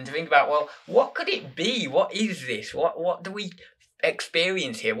death, and to think about, well, what could it be? What is this? What do we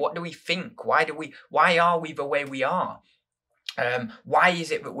experience here? What do we think? Why are we the way we are? Why is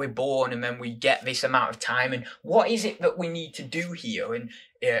it that we're born and then we get this amount of time, and what is it that we need to do here? And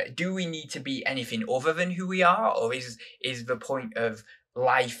do we need to be anything other than who we are, or is the point of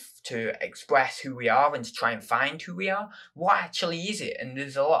life to express who we are and to try and find who we are? What actually is it? And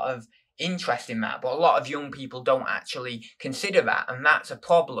there's a lot of interest in that, but a lot of young people don't actually consider that, and that's a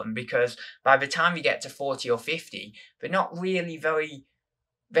problem, because by the time you get to 40 or 50, they're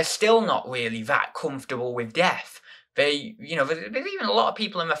still not really that comfortable with death. There's even a lot of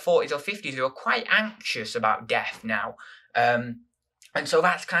people in their 40s or 50s who are quite anxious about death now, and so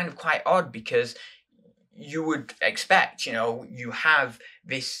that's kind of quite odd, because you would expect, you have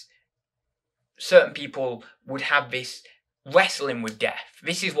this, certain people would have this wrestling with death.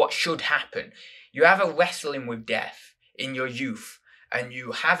 This is what should happen. You have a wrestling with death in your youth, and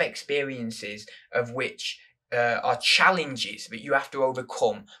you have experiences of which are challenges that you have to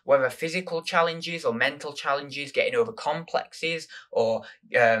overcome, whether physical challenges or mental challenges, getting over complexes, or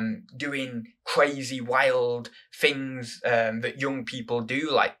doing crazy, wild things that young people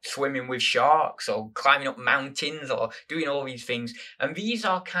do, like swimming with sharks or climbing up mountains or doing all these things. And these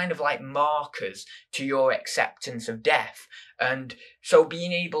are kind of like markers to your acceptance of death. And so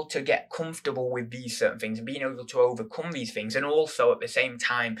being able to get comfortable with these certain things and being able to overcome these things, and also at the same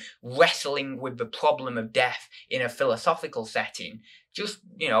time wrestling with the problem of death in a philosophical setting, just,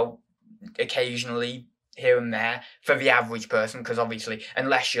 occasionally here and there for the average person, because obviously,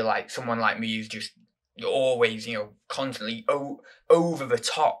 unless you're like someone like me who's just always, constantly over the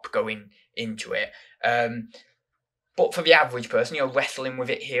top going into it. But for the average person, wrestling with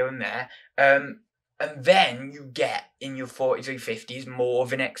it here and there. And then you get, in your 40s or 50s, more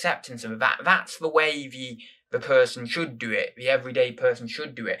of an acceptance of that. That's the way the person should do it. The everyday person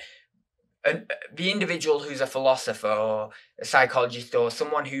should do it. And the individual who's a philosopher or a psychologist or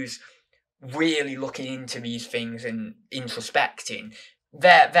someone who's really looking into these things and introspecting,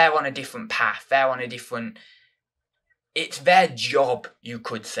 they're on a different path. They're on a different it's their job, you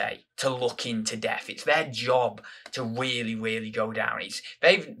could say, to look into death. It's their job to really, really go down.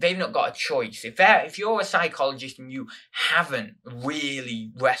 They've not got a choice. If you're a psychologist and you haven't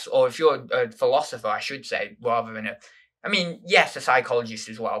really or if you're a philosopher, I should say, rather than yes, a psychologist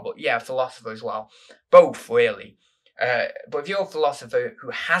as well, but yeah, a philosopher as well. Both, really. But if you're a philosopher who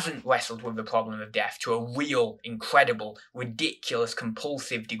hasn't wrestled with the problem of death to a real, incredible, ridiculous,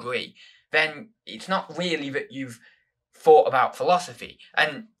 compulsive degree, then it's not really that you've thought about philosophy.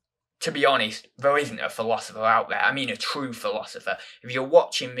 And to be honest, there isn't a philosopher out there. I mean, a true philosopher. If you're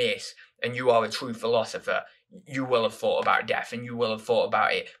watching this and you are a true philosopher, you will have thought about death, and you will have thought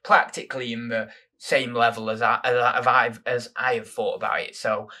about it practically in the same level as I have thought about it.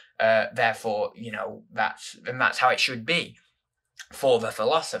 So therefore, that's how it should be for the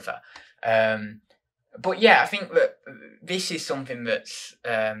philosopher. But yeah, I think that this is something that's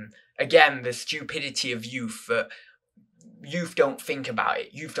again, the stupidity of youth, that youth don't think about it.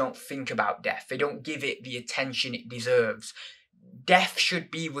 Youth don't think about death. They don't give it the attention it deserves. Death should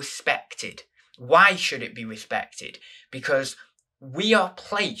be respected. Why should it be respected? Because we are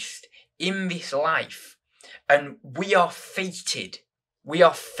placed in this life and we are fated. We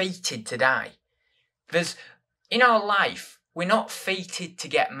are fated to die. In our life, we're not fated to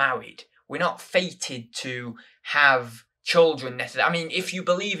get married. We're not fated to have children necessarily. I mean, if you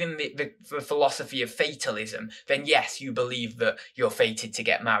believe in the philosophy of fatalism, then yes, you believe that you're fated to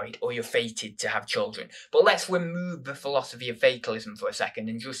get married or you're fated to have children. But let's remove the philosophy of fatalism for a second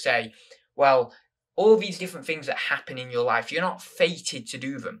and just say, well, all these different things that happen in your life, you're not fated to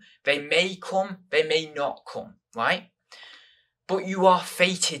do them. They may come, they may not come, right? But you are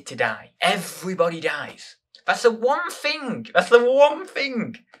fated to die. Everybody dies. That's the one thing. That's the one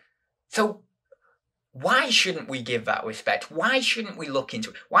thing. So why shouldn't we give that respect? Why shouldn't we look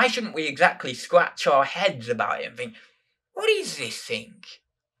into it? Why shouldn't we exactly scratch our heads about it and think, what is this thing?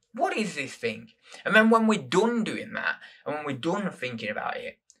 What is this thing? And then when we're done doing that, and when we're done thinking about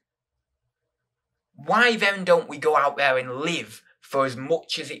it, why then don't we go out there and live for as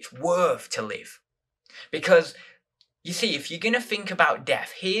much as it's worth to live? Because, you see, if you're going to think about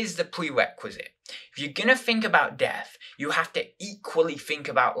death, here's the prerequisite. If you're going to think about death, you have to equally think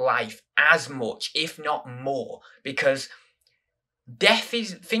about life as much, if not more. Because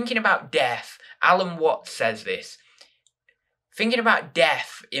thinking about death, Alan Watts says this, thinking about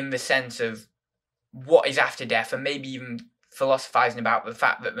death in the sense of what is after death, and maybe even philosophizing about the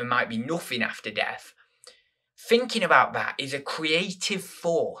fact that there might be nothing after death, thinking about that is a creative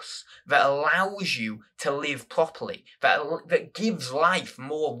force that allows you to live properly, that gives life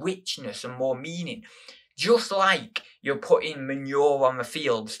more richness and more meaning. Just like you're putting manure on the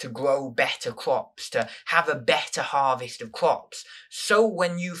fields to grow better crops, to have a better harvest of crops, so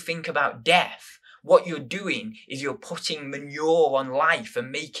when you think about death, what you're doing is you're putting manure on life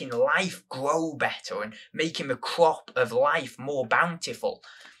and making life grow better and making the crop of life more bountiful.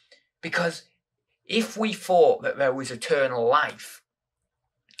 Because if we thought that there was eternal life,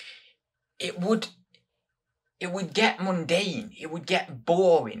 it would get mundane, it would get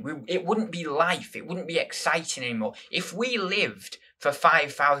boring, it wouldn't be life, it wouldn't be exciting anymore. If we lived for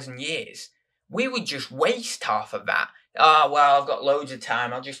 5,000 years, we would just waste half of that. Well, I've got loads of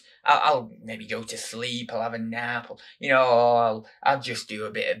time, I'll maybe go to sleep, I'll have a nap, or, I'll just do a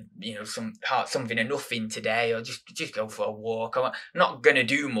bit of, something or nothing today, or just go for a walk. I'm not going to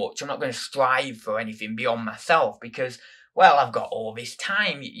do much, I'm not going to strive for anything beyond myself, because, well, I've got all this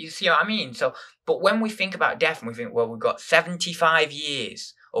time, you see what I mean? So, but when we think about death and we think, well, we've got 75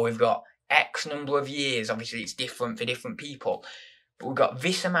 years, or we've got X number of years, obviously it's different for different people, but we've got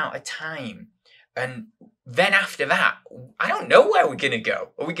this amount of time, and then after that, I don't know where we're going to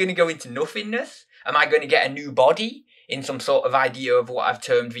go. Are we going to go into nothingness? Am I going to get a new body in some sort of idea of what I've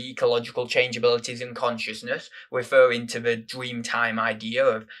termed the ecological changeabilities in consciousness, referring to the dream time idea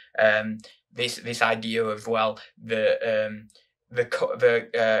of this idea of, well, the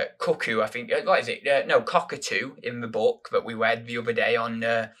cuckoo, I think, what is it? No, cockatoo in the book that we read the other day on,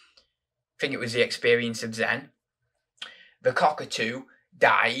 I think it was The Experience of Zen. The cockatoo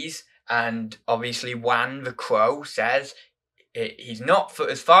dies, and obviously Wan, the crow, says he's not, for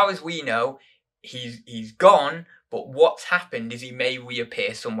as far as we know, he's gone, but what's happened is he may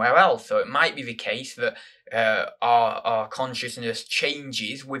reappear somewhere else. So it might be the case that our consciousness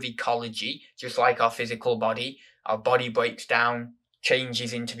changes with ecology, just like our physical body. Our body breaks down,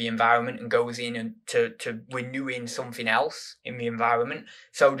 changes into the environment and goes in and to renewing something else in the environment.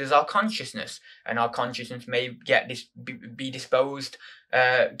 So does our consciousness, and our consciousness may be disposed,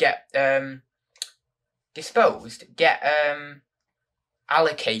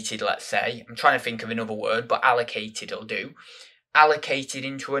 allocated, let's say, I'm trying to think of another word, but allocated will do, allocated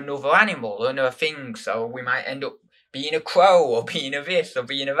into another animal or another thing. So we might end up being a crow or being a this or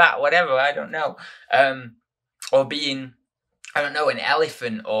being a that, whatever, I don't know. Or being, I don't know, an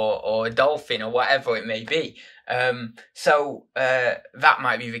elephant or a dolphin or whatever it may be. So that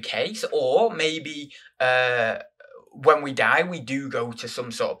might be the case. Or maybe when we die, we do go to some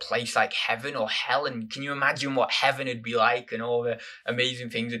sort of place like heaven or hell. And can you imagine what heaven would be like and all the amazing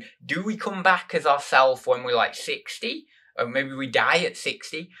things? And do we come back as ourselves when we're like 60? Or maybe we die at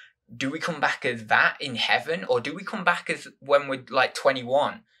 60. Do we come back as that in heaven? Or do we come back as when we're like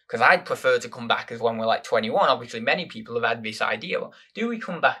 21? Because I'd prefer to come back as when we're like 21. Obviously, many people have had this idea. Well, do we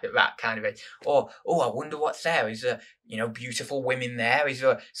come back at that kind of age? Or, I wonder what's there. Is there, beautiful women there? Is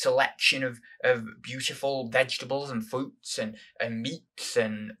there a selection of beautiful vegetables and fruits and meats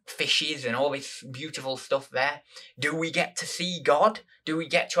and fishes and all this beautiful stuff there? Do we get to see God? Do we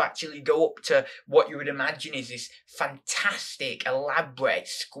get to actually go up to what you would imagine is this fantastic, elaborate,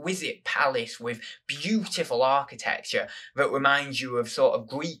 exquisite palace with beautiful architecture that reminds you of sort of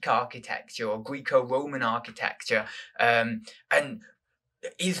Greek architecture or Greco-Roman architecture? And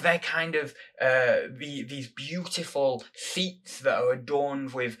is there kind of these beautiful seats that are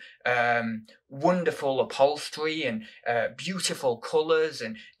adorned with wonderful upholstery and beautiful colours?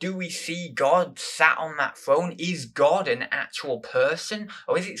 And do we see God sat on that throne? Is God an actual person,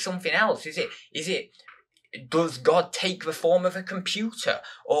 or is it something else? Is it does God take the form of a computer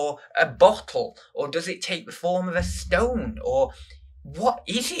or a bottle, or does it take the form of a stone, or what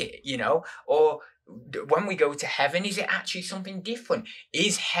is it, or when we go to heaven, is it actually something different?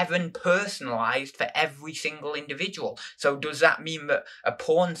 Is heaven personalized for every single individual? So does that mean that a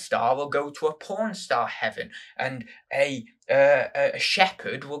porn star will go to a porn star heaven, and a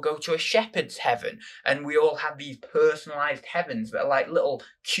shepherd will go to a shepherd's heaven, and we all have these personalized heavens that are like little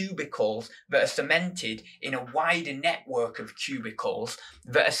cubicles that are cemented in a wider network of cubicles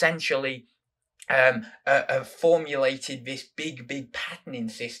that essentially formulated this big patterning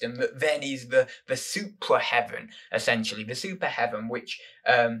system that then is the supra heaven, essentially the super heaven, which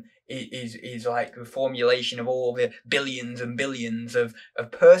is like the formulation of all the billions and billions of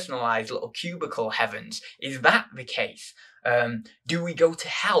personalized little cubicle heavens. Is that the case? Do we go to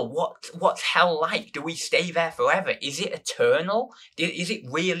hell? What's hell like? Do we stay there forever? Is it eternal? Is it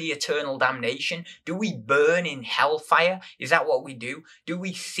really eternal damnation? Do we burn in hellfire? Is that what we do? Do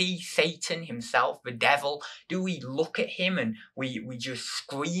we see Satan himself, the devil? Do we look at him and we just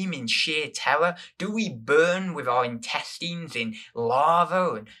scream in sheer terror? Do we burn with our intestines in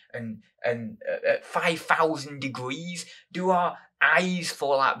lava and at 5,000 degrees? Do our eyes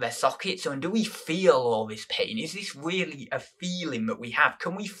fall out their sockets, and do we feel all this pain? Is this really a feeling that we have?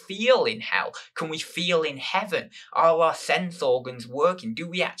 Can we feel in hell? Can we feel in heaven? Are our sense organs working? Do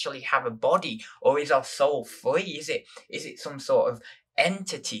we actually have a body, or is our soul free? Is it some sort of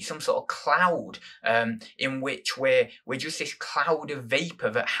entity, some sort of cloud in which we're just this cloud of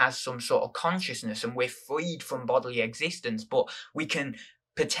vapor that has some sort of consciousness, and we're freed from bodily existence, but we can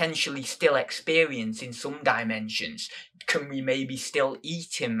potentially still experience in some dimensions? Can we maybe still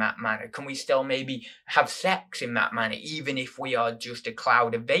eat in that manner? Can we still maybe have sex in that manner, even if we are just a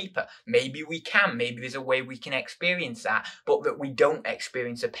cloud of vapor? Maybe we can. Maybe there's a way we can experience that, but that we don't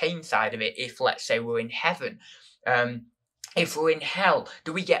experience the pain side of it if, let's say, we're in heaven. If we're in hell,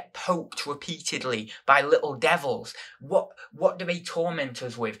 do we get poked repeatedly by little devils? What do they torment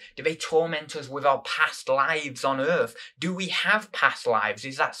us with? Do they torment us with our past lives on earth? Do we have past lives?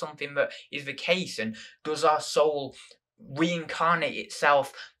 Is that something that is the case? And does our soul reincarnate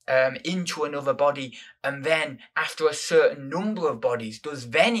itself into another body, and then after a certain number of bodies,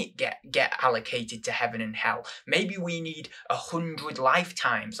 does then it get allocated to heaven and hell? Maybe we need 100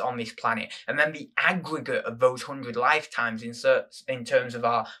 lifetimes on this planet, and then the aggregate of those 100 lifetimes in terms of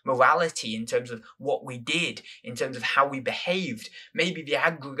our morality, in terms of what we did, in terms of how we behaved, maybe the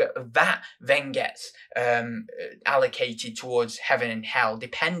aggregate of that then gets allocated towards heaven and hell,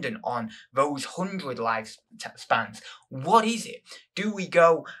 dependent on those 100 lifespans. What is it? Do we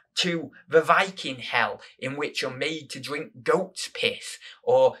go to the Viking hell, in which you're made to drink goat's piss?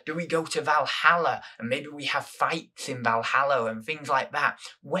 Or do we go to Valhalla, and maybe we have fights in Valhalla and things like that?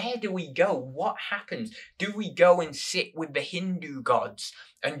 Where do we go? What happens? Do we go and sit with the Hindu gods?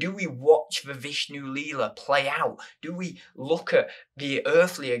 And do we watch the Vishnu Leela play out? Do we look at the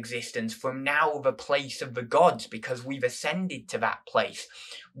earthly existence from now the place of the gods, because we've ascended to that place?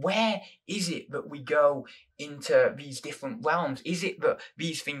 Where is it that we go into these different realms? Is it that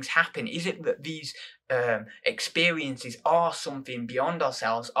these things things happen? Is it that these experiences are something beyond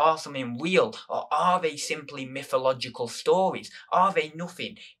ourselves, are something real, or are they simply mythological stories? Are they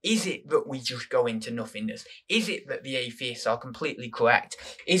nothing? Is it that we just go into nothingness? Is it that the atheists are completely correct?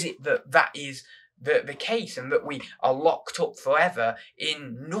 Is it that that is the case, and that we are locked up forever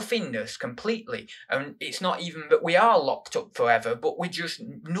in nothingness completely? And it's not even that we are locked up forever, but we're just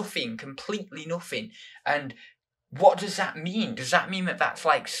nothing, completely nothing. And what does that mean? Does that mean that that's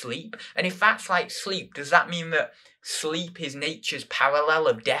like sleep? And if that's like sleep, does that mean that sleep is nature's parallel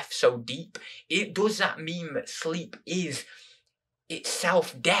of death so deep? Does that mean that sleep is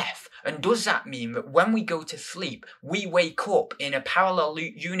itself death? And does that mean that when we go to sleep, we wake up in a parallel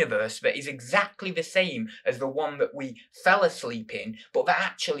universe that is exactly the same as the one that we fell asleep in, but that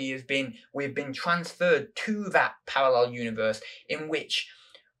actually we've been transferred to that parallel universe in which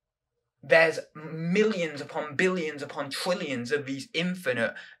there's millions upon billions upon trillions of these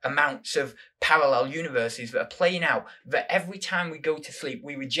infinite amounts of parallel universes that are playing out, that every time we go to sleep,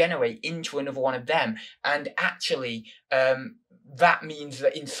 we regenerate into another one of them. And actually, that means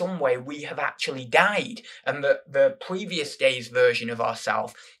that in some way we have actually died, and that the previous day's version of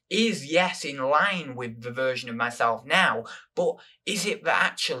ourselves is, yes, in line with the version of myself now, but is it that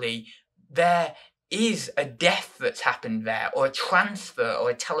actually there is a death that's happened there, or a transfer or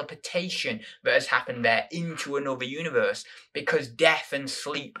a teleportation that has happened there into another universe, because death and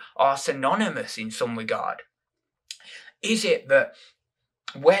sleep are synonymous in some regard? Is it that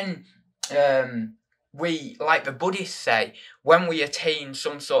when we, like the Buddhists say, when we attain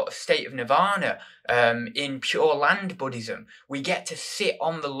some sort of state of nirvana in Pure Land Buddhism, we get to sit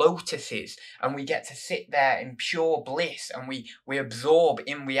on the lotuses, and we get to sit there in pure bliss, and we absorb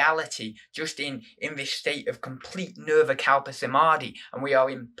in reality, just in this state of complete nirvikalpa samadhi, and we are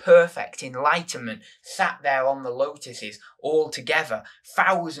in perfect enlightenment, sat there on the lotuses all together,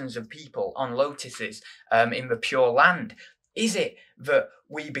 thousands of people on lotuses in the Pure Land? Is it that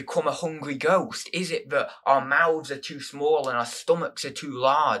we become a hungry ghost? Is it that our mouths are too small and our stomachs are too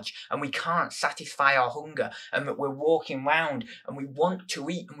large and we can't satisfy our hunger, and that we're walking round and we want to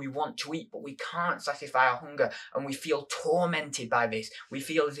eat and we want to eat, but we can't satisfy our hunger, and we feel tormented by this? We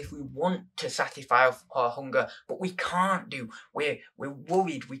feel as if we want to satisfy our hunger, but we can't do. We're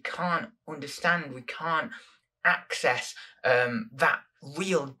worried, we can't understand, we can't access that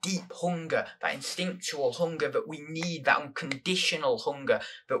real deep hunger, that instinctual hunger that we need, that unconditional hunger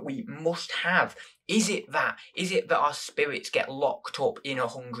that we must have. Is it that our spirits get locked up in a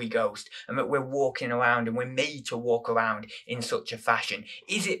hungry ghost, and that we're walking around and we're made to walk around in such a fashion?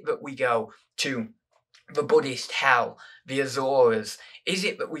 Is it that we go to the Buddhist hell, the Azoras? Is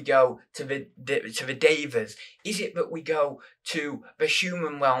it that we go to the Devas? Is it that we go to the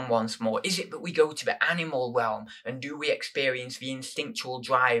human realm once more? Is it that we go to the animal realm, and do we experience the instinctual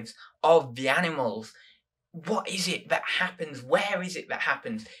drives of the animals? What is it that happens? Where is it that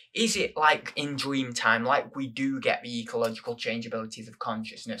happens? Is it like in dream time, like we do get the ecological changeabilities of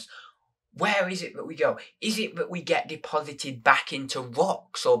consciousness? Where is it that we go? Is it that we get deposited back into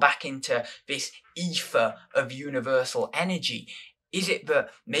rocks, or back into this ether of universal energy? Is it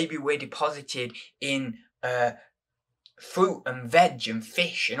that maybe we're deposited in fruit and veg and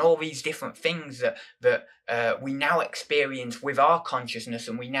fish and all these different things that we now experience with our consciousness,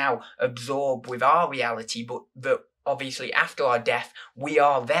 and we now absorb with our reality, but that obviously after our death we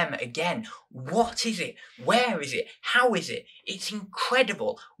are them again? What is it? Where is it? How is it? It's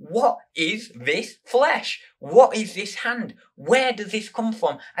incredible. What is this flesh? What is this hand? Where does this come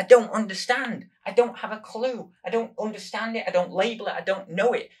from? I don't understand. I don't have a clue. I don't understand it. I don't label it. I don't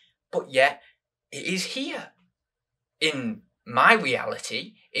know it. But yet it is here. In my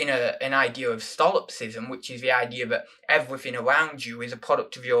reality, in an idea of solipsism, which is the idea that everything around you is a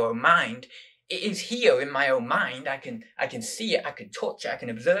product of your own mind, it is here in my own mind. I can see it, I can touch it, I can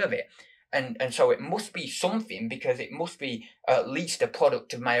observe it. And so it must be something, because it must be at least a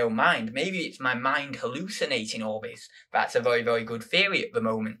product of my own mind. Maybe it's my mind hallucinating all this. That's a very, very good theory at the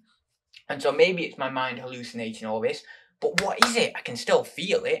moment. And so maybe it's my mind hallucinating all this. But what is it? I can still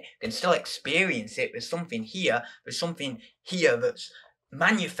feel it, I can still experience it. There's something here that's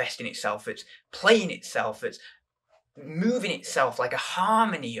manifesting itself, that's playing itself, that's moving itself like a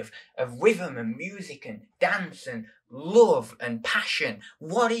harmony of rhythm and music and dance and love and passion.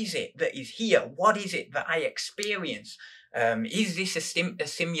 What is it that is here? What is it that I experience? Is this a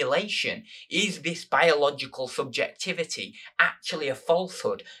simulation? Is this biological subjectivity actually a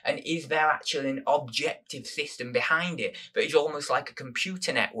falsehood? And is there actually an objective system behind it that is almost like a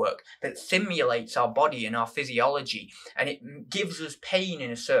computer network that simulates our body and our physiology, and it gives us pain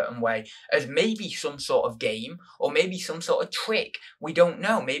in a certain way as maybe some sort of game or maybe some sort of trick? We don't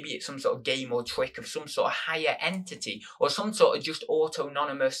know. Maybe it's some sort of game or trick of some sort of higher entity, or some sort of just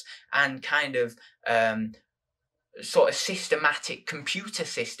autonomous and kind of sort of systematic computer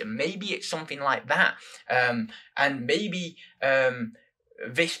system. Maybe it's something like that. And maybe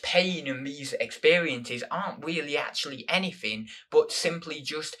this pain and these experiences aren't really actually anything but simply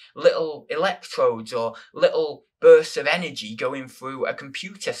just little electrodes or little bursts of energy going through a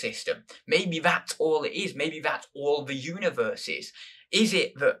computer system. Maybe that's all it is. Maybe that's all the universe is. Is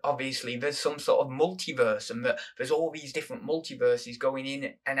it that obviously there's some sort of multiverse, and that there's all these different multiverses going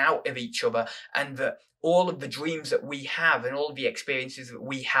in and out of each other, and that all of the dreams that we have and all of the experiences that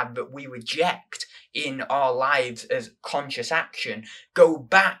we have that we reject in our lives as conscious action go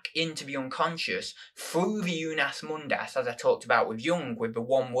back into the unconscious through the unas mundas, as I talked about with Jung, with the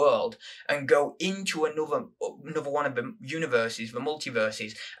one world, and go into another one of the universes, the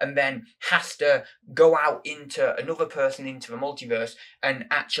multiverses, and then has to go out into another person into the multiverse and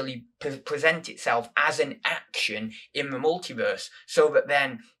actually present itself as an action in the multiverse, so that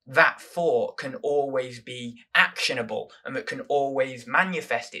then that thought can always be actionable and that can always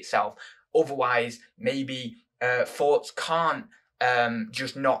manifest itself. Otherwise, maybe thoughts can't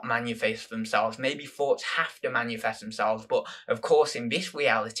just not manifest themselves. Maybe thoughts have to manifest themselves. But of course, in this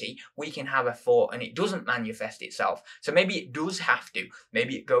reality, we can have a thought and it doesn't manifest itself. So maybe it does have to.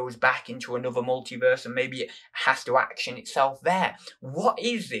 Maybe it goes back into another multiverse, and maybe it has to action itself there. What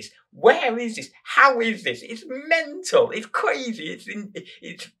is this? Where is this? How is this? It's mental. It's crazy.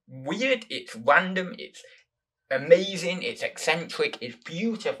 It's weird. It's random. It's amazing, it's eccentric, it's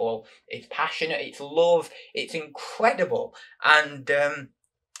beautiful, it's passionate, it's love, it's incredible. And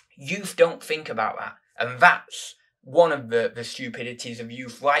youth don't think about that. And that's one of the stupidities of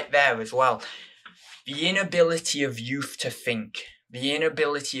youth right there as well. The inability of youth to think, the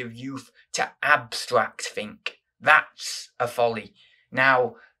inability of youth to abstract think, that's a folly.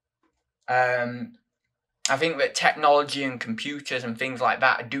 Now, I think that technology and computers and things like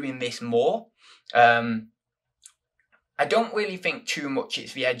that are doing this more. I don't really think too much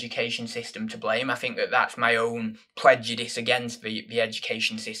it's the education system to blame. I think that that's my own prejudice against the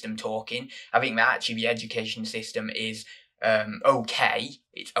education system talking. I think that actually the education system is okay.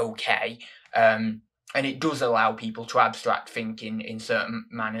 It's okay. And it does allow people to abstract think in certain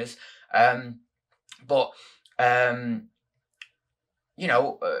manners. But you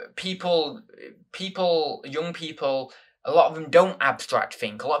know, young people, a lot of them don't abstract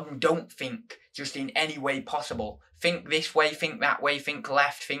think. A lot of them don't think just in any way possible. Think this way, think that way, think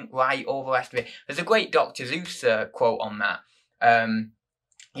left, think right, all the rest of it. There's a great Dr. Seuss quote on that.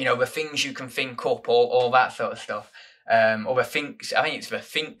 You know, the things you can think up, all that sort of stuff. Or the thinks, I think it's the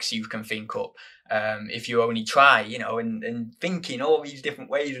thinks you can think up. If you only try, you know, and thinking all these different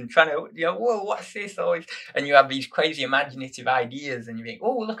ways and trying to, you know, whoa, what's this? Always, and you have these crazy imaginative ideas and you think,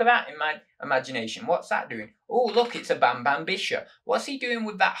 oh, look at that in my imagination. What's that doing? Oh, look, it's a Bam Bam Bisha. What's he doing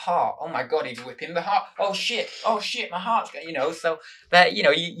with that heart? Oh my God, he's whipping the heart. Oh shit, my heart's got, you know, so that, you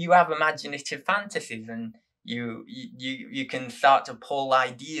know, you have imaginative fantasies, and you can start to pull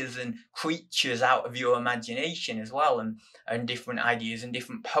ideas and creatures out of your imagination as well, and different ideas and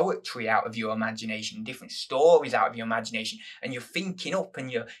different poetry out of your imagination, different stories out of your imagination, and you're thinking up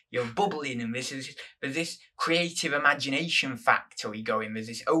and you're bubbling, and there's this creative imagination factory going. There's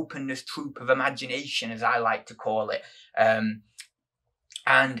this openness troop of imagination, as I like to call it, and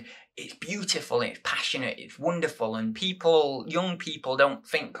it's beautiful, it's passionate, it's wonderful, and young people don't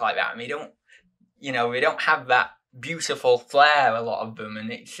think like that, and they don't have that beautiful flair, a lot of them,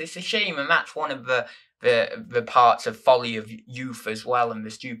 and it's a shame, and that's one of the parts of folly of youth as well, and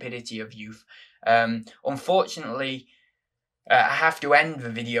the stupidity of youth. Unfortunately, I have to end the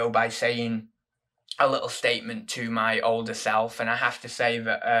video by saying a little statement to my older self, and I have to say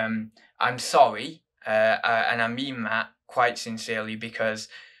that I'm sorry, and I mean that quite sincerely, because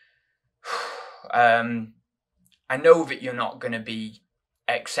I know that you're not going to be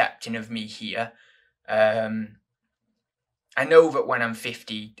accepting of me here. I know that when I'm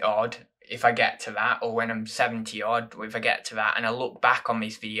 50 odd, if I get to that, or when I'm 70 odd, if I get to that, and I look back on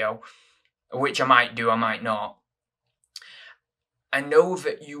this video, which I might do, I might not, I know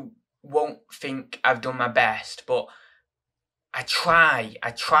that you won't think I've done my best, but I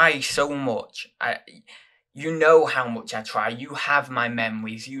try so much. You know how much I try. You have my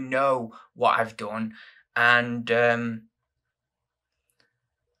memories. You know what I've done, and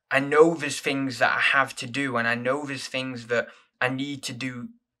I know there's things that I have to do, and I know there's things that I need to do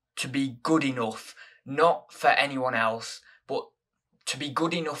to be good enough, not for anyone else, but to be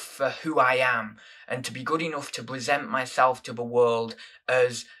good enough for who I am, and to be good enough to present myself to the world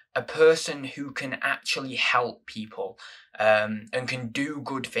as a person who can actually help people, and can do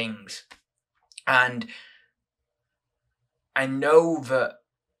good things. And I know that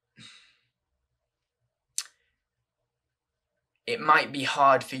it might be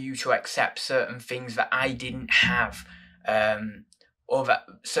hard for you to accept certain things that I didn't have, or that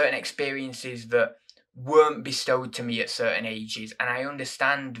certain experiences that weren't bestowed to me at certain ages. And I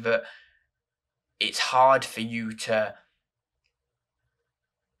understand that it's hard for you to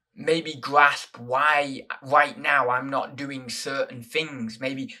maybe grasp why right now I'm not doing certain things,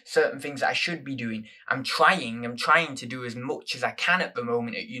 maybe certain things that I should be doing. I'm trying to do as much as I can at the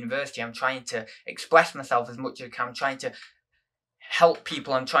moment at university. I'm trying to express myself as much as I can. I'm trying to help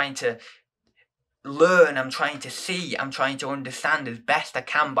people. I'm trying to learn. I'm trying to see. I'm trying to understand as best I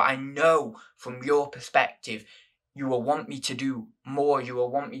can. But I know from your perspective, you will want me to do more. You will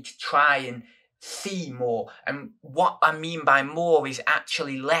want me to try and see more. And what I mean by more is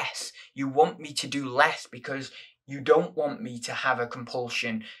actually less. You want me to do less because you don't want me to have a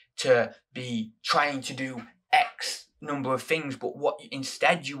compulsion to be trying to do X number of things, but what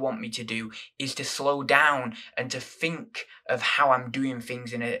instead you want me to do is to slow down and to think of how I'm doing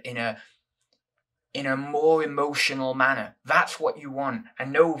things in a more emotional manner. That's what you want. I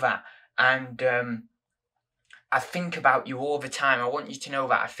know that. And I think about you all the time. I want you to know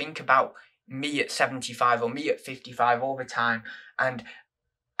that I think about me at 75 or me at 55 all the time, and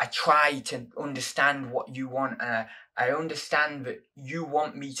I try to understand what you want, and I understand that you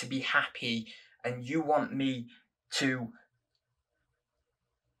want me to be happy, and you want me to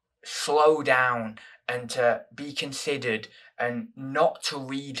slow down and to be considered, and not to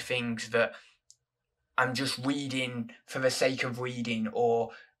read things that I'm just reading for the sake of reading,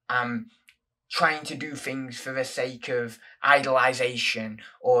 or I'm trying to do things for the sake of idolization,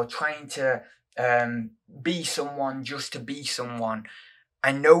 or trying to be someone just to be someone.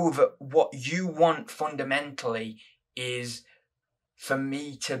 I know that what you want fundamentally is for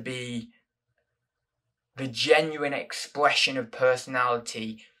me to be the genuine expression of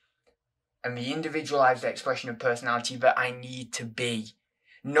personality and the individualized expression of personality that I need to be.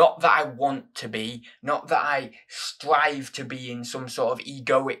 Not that I want to be, not that I strive to be in some sort of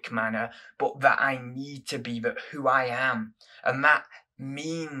egoic manner, but that I need to be, that who I am. And that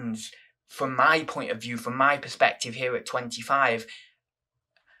means, from my point of view, from my perspective here at 25,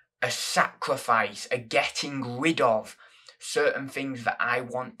 a sacrifice, a getting rid of certain things that I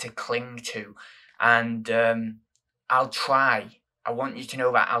want to cling to. And I'll try. I want you to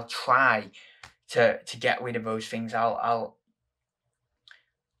know that I'll try to get rid of those things. I'll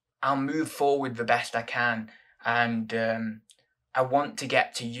move forward the best I can, and I want to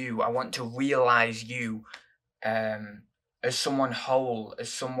get to you. I want to realize you as someone whole,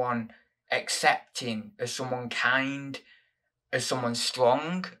 as someone accepting, as someone kind, as someone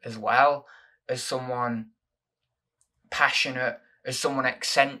strong as well, as someone passionate, as someone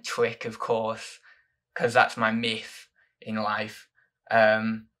eccentric, of course, because that's my myth in life.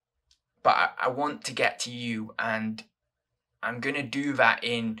 But I want to get to you, and I'm going to do that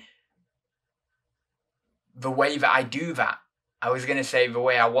in the way that I do that. I was going to say the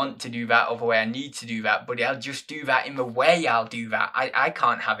way I want to do that or the way I need to do that, but I'll just do that in the way I'll do that. I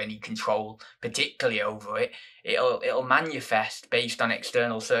can't have any control particularly over it. It'll manifest based on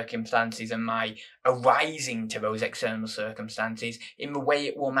external circumstances and my arising to those external circumstances in the way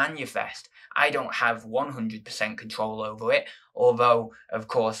it will manifest. I don't have 100% control over it, although, of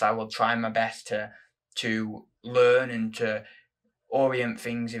course, I will try my best to learn and to orient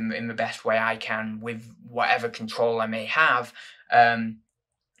things in the best way I can with whatever control I may have. And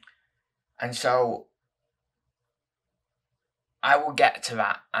so I will get to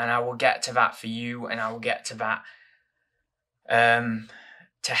that, and I will get to that for you, and I will get to that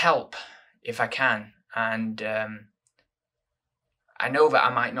to help if I can. And I know that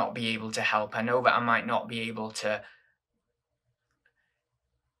I might not be able to help. I know that I might not be able to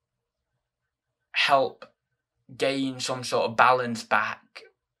help gain some sort of balance back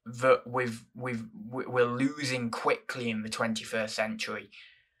that we're losing quickly in the 21st century.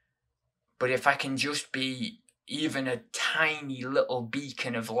 But if I can just be even a tiny little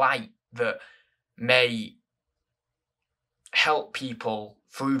beacon of light that may help people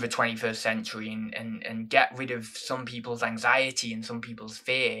through the 21st century and get rid of some people's anxiety and some people's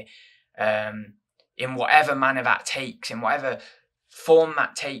fear, in whatever manner that takes, in whatever form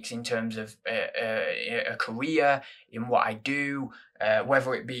that takes in terms of a career, in what I do,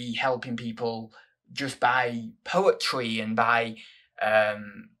 whether it be helping people just by poetry and by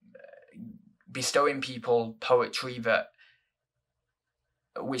bestowing people poetry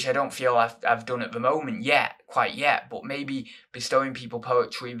which I don't feel I've done at the moment quite yet, but maybe bestowing people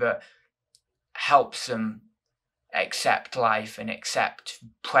poetry that helps them accept life and accept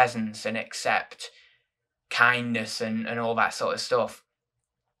presence and accept kindness and all that sort of stuff.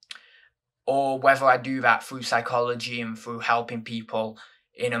 Or whether I do that through psychology and through helping people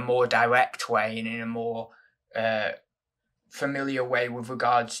in a more direct way and in a more familiar way with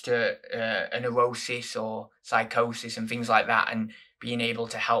regards to a neurosis or psychosis and things like that, and being able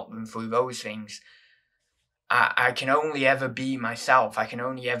to help them through those things. I can only ever be myself. I can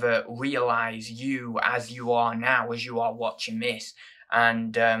only ever realize you as you are now, as you are watching this.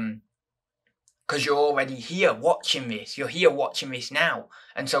 And because you're already here watching this. You're here watching this now.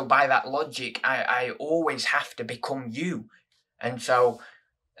 And so by that logic, I always have to become you. And so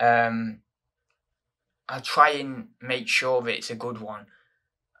I'll try and make sure that it's a good one.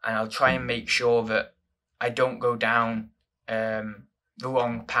 And I'll try and make sure that I don't go down the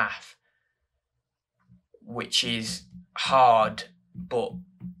wrong path, which is hard, but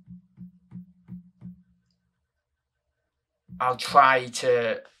I'll try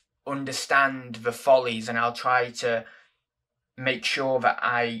to understand the follies, and I'll try to make sure that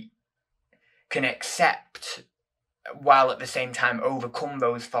I can accept, while at the same time overcome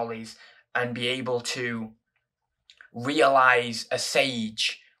those follies, and be able to realize a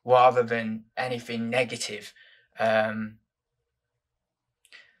sage rather than anything negative.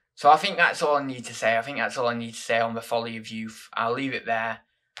 So I think that's all I need to say. I think that's all I need to say on the folly of youth. I'll leave it there.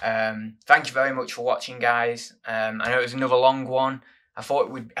 Thank you very much for watching, guys. I know it was another long one. I thought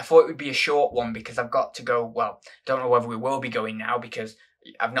it would be a short one because I've got to go. Well, don't know whether we will be going now because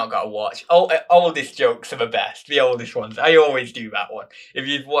I've not got to watch. Oldest jokes are the best. The oldest ones. I always do that one. If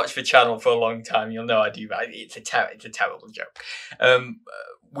you've watched the channel for a long time, you'll know I do that. It's a terrible joke.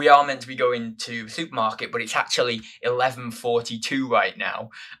 We are meant to be going to the supermarket, but it's actually 11:42 right now,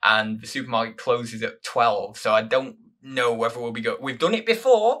 and the supermarket closes at 12. So I don't know whether we'll be going. We've done it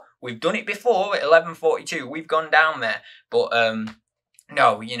before. At 11:42. We've gone down there, but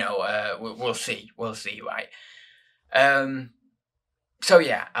no, we'll see. We'll see, right? So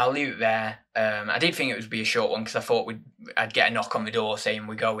yeah, I'll leave it there. I did think it would be a short one because I thought I'd get a knock on the door saying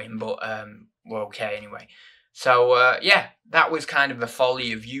we're going, but we're okay anyway. So yeah, that was kind of the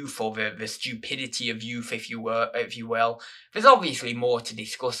folly of youth, or the stupidity of youth, if you will. There's obviously more to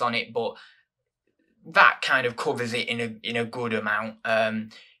discuss on it, but that kind of covers it in a good amount.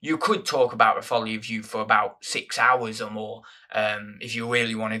 You could talk about the folly of youth for about 6 hours or more, if you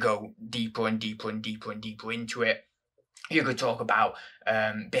really want to go deeper and deeper and deeper and deeper into it. You could talk about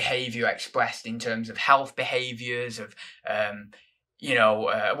behaviour expressed in terms of health behaviours, of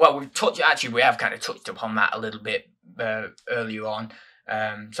well, we have kind of touched upon that a little bit earlier on.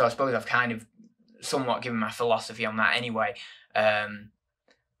 So I suppose I've kind of somewhat given my philosophy on that anyway.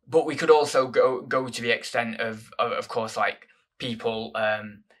 But we could also go to the extent of course, like people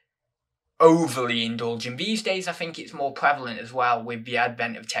overly indulging. These days, I think it's more prevalent as well with the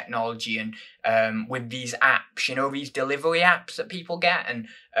advent of technology and with these apps, these delivery apps that people get, and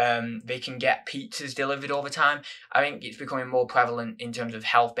they can get pizzas delivered all the time. I think it's becoming more prevalent in terms of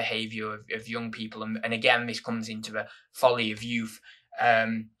health behaviour of young people. And again, this comes into the folly of youth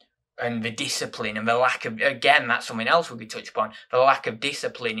and the discipline and the lack of, again, that's something else we could touch upon, the lack of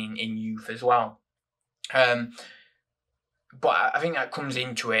discipline in youth as well. But I think that comes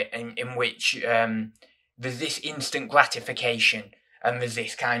into it in which there's this instant gratification, and there's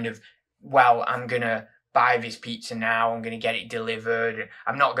this kind of, well, I'm going to buy this pizza now, I'm going to get it delivered,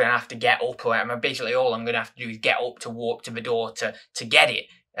 I'm not going to have to get up, basically all I'm going to have to do is get up to walk to the door to get it.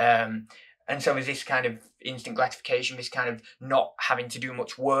 And so there's this kind of instant gratification, this kind of not having to do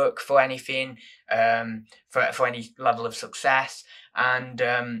much work for anything, for any level of success, and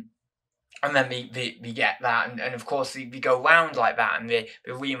then they get that, and of course they go round like that, and they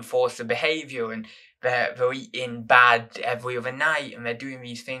reinforce the behaviour, and they're eating bad every other night, and they're doing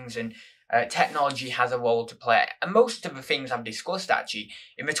these things, and technology has a role to play. And most of the things I've discussed, actually,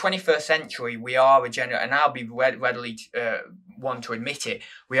 in the 21st century, we are and I'll be readily one to admit it,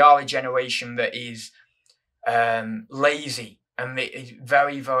 we are a generation that is lazy, and it is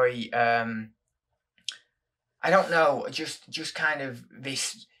very, very, I don't know, just kind of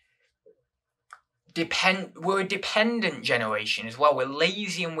this... we're a dependent generation as well. We're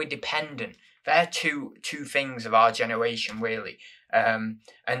lazy and we're dependent. They're two things of our generation, really. And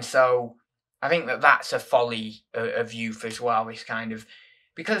so I think that that's a folly of youth as well, this kind of,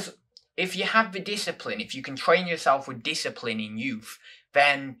 because if you have the discipline, if you can train yourself with discipline in youth,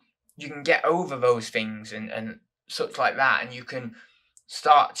 then you can get over those things and such like that, and you can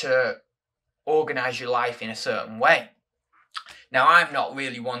start to organise your life in a certain way. Now, I'm not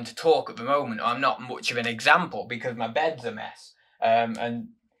really one to talk at the moment, or I'm not much of an example because my bed's a mess. And,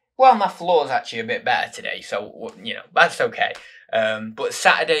 well, my floor's actually a bit better today, so, you know, that's okay. But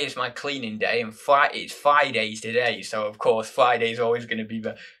Saturday is my cleaning day, and it's Fridays today, so, of course, Friday's always going to be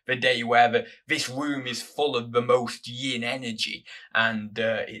the day where this room is full of the most yin energy, and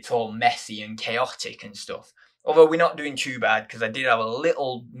it's all messy and chaotic and stuff. Although we're not doing too bad, because I did have a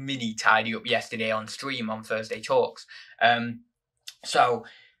little mini tidy up yesterday on stream on Thursday Talks. So,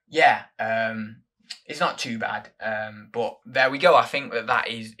 yeah, it's not too bad. But there we go. I think that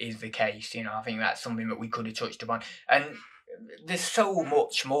is the case. You know, I think that's something that we could have touched upon. And there's so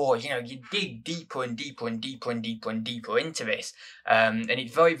much more. You know, you dig deeper and deeper and deeper and deeper and deeper into this. And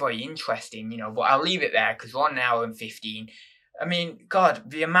it's very, very interesting, you know. But I'll leave it there because we're on an hour and 15. I mean, God,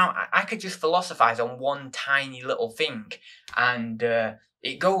 the amount I could just philosophize on one tiny little thing, and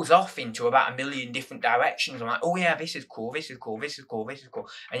it goes off into about a million different directions. I'm like, oh yeah, this is cool, this is cool, this is cool, this is cool,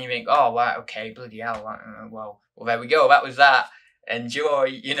 and you think, oh right, okay, bloody hell, well, there we go, that was that. Enjoy,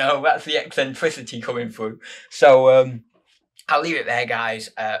 you know, that's the eccentricity coming through. So I'll leave it there, guys.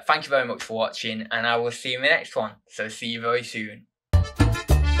 Thank you very much for watching, and I will see you in the next one. So see you very soon.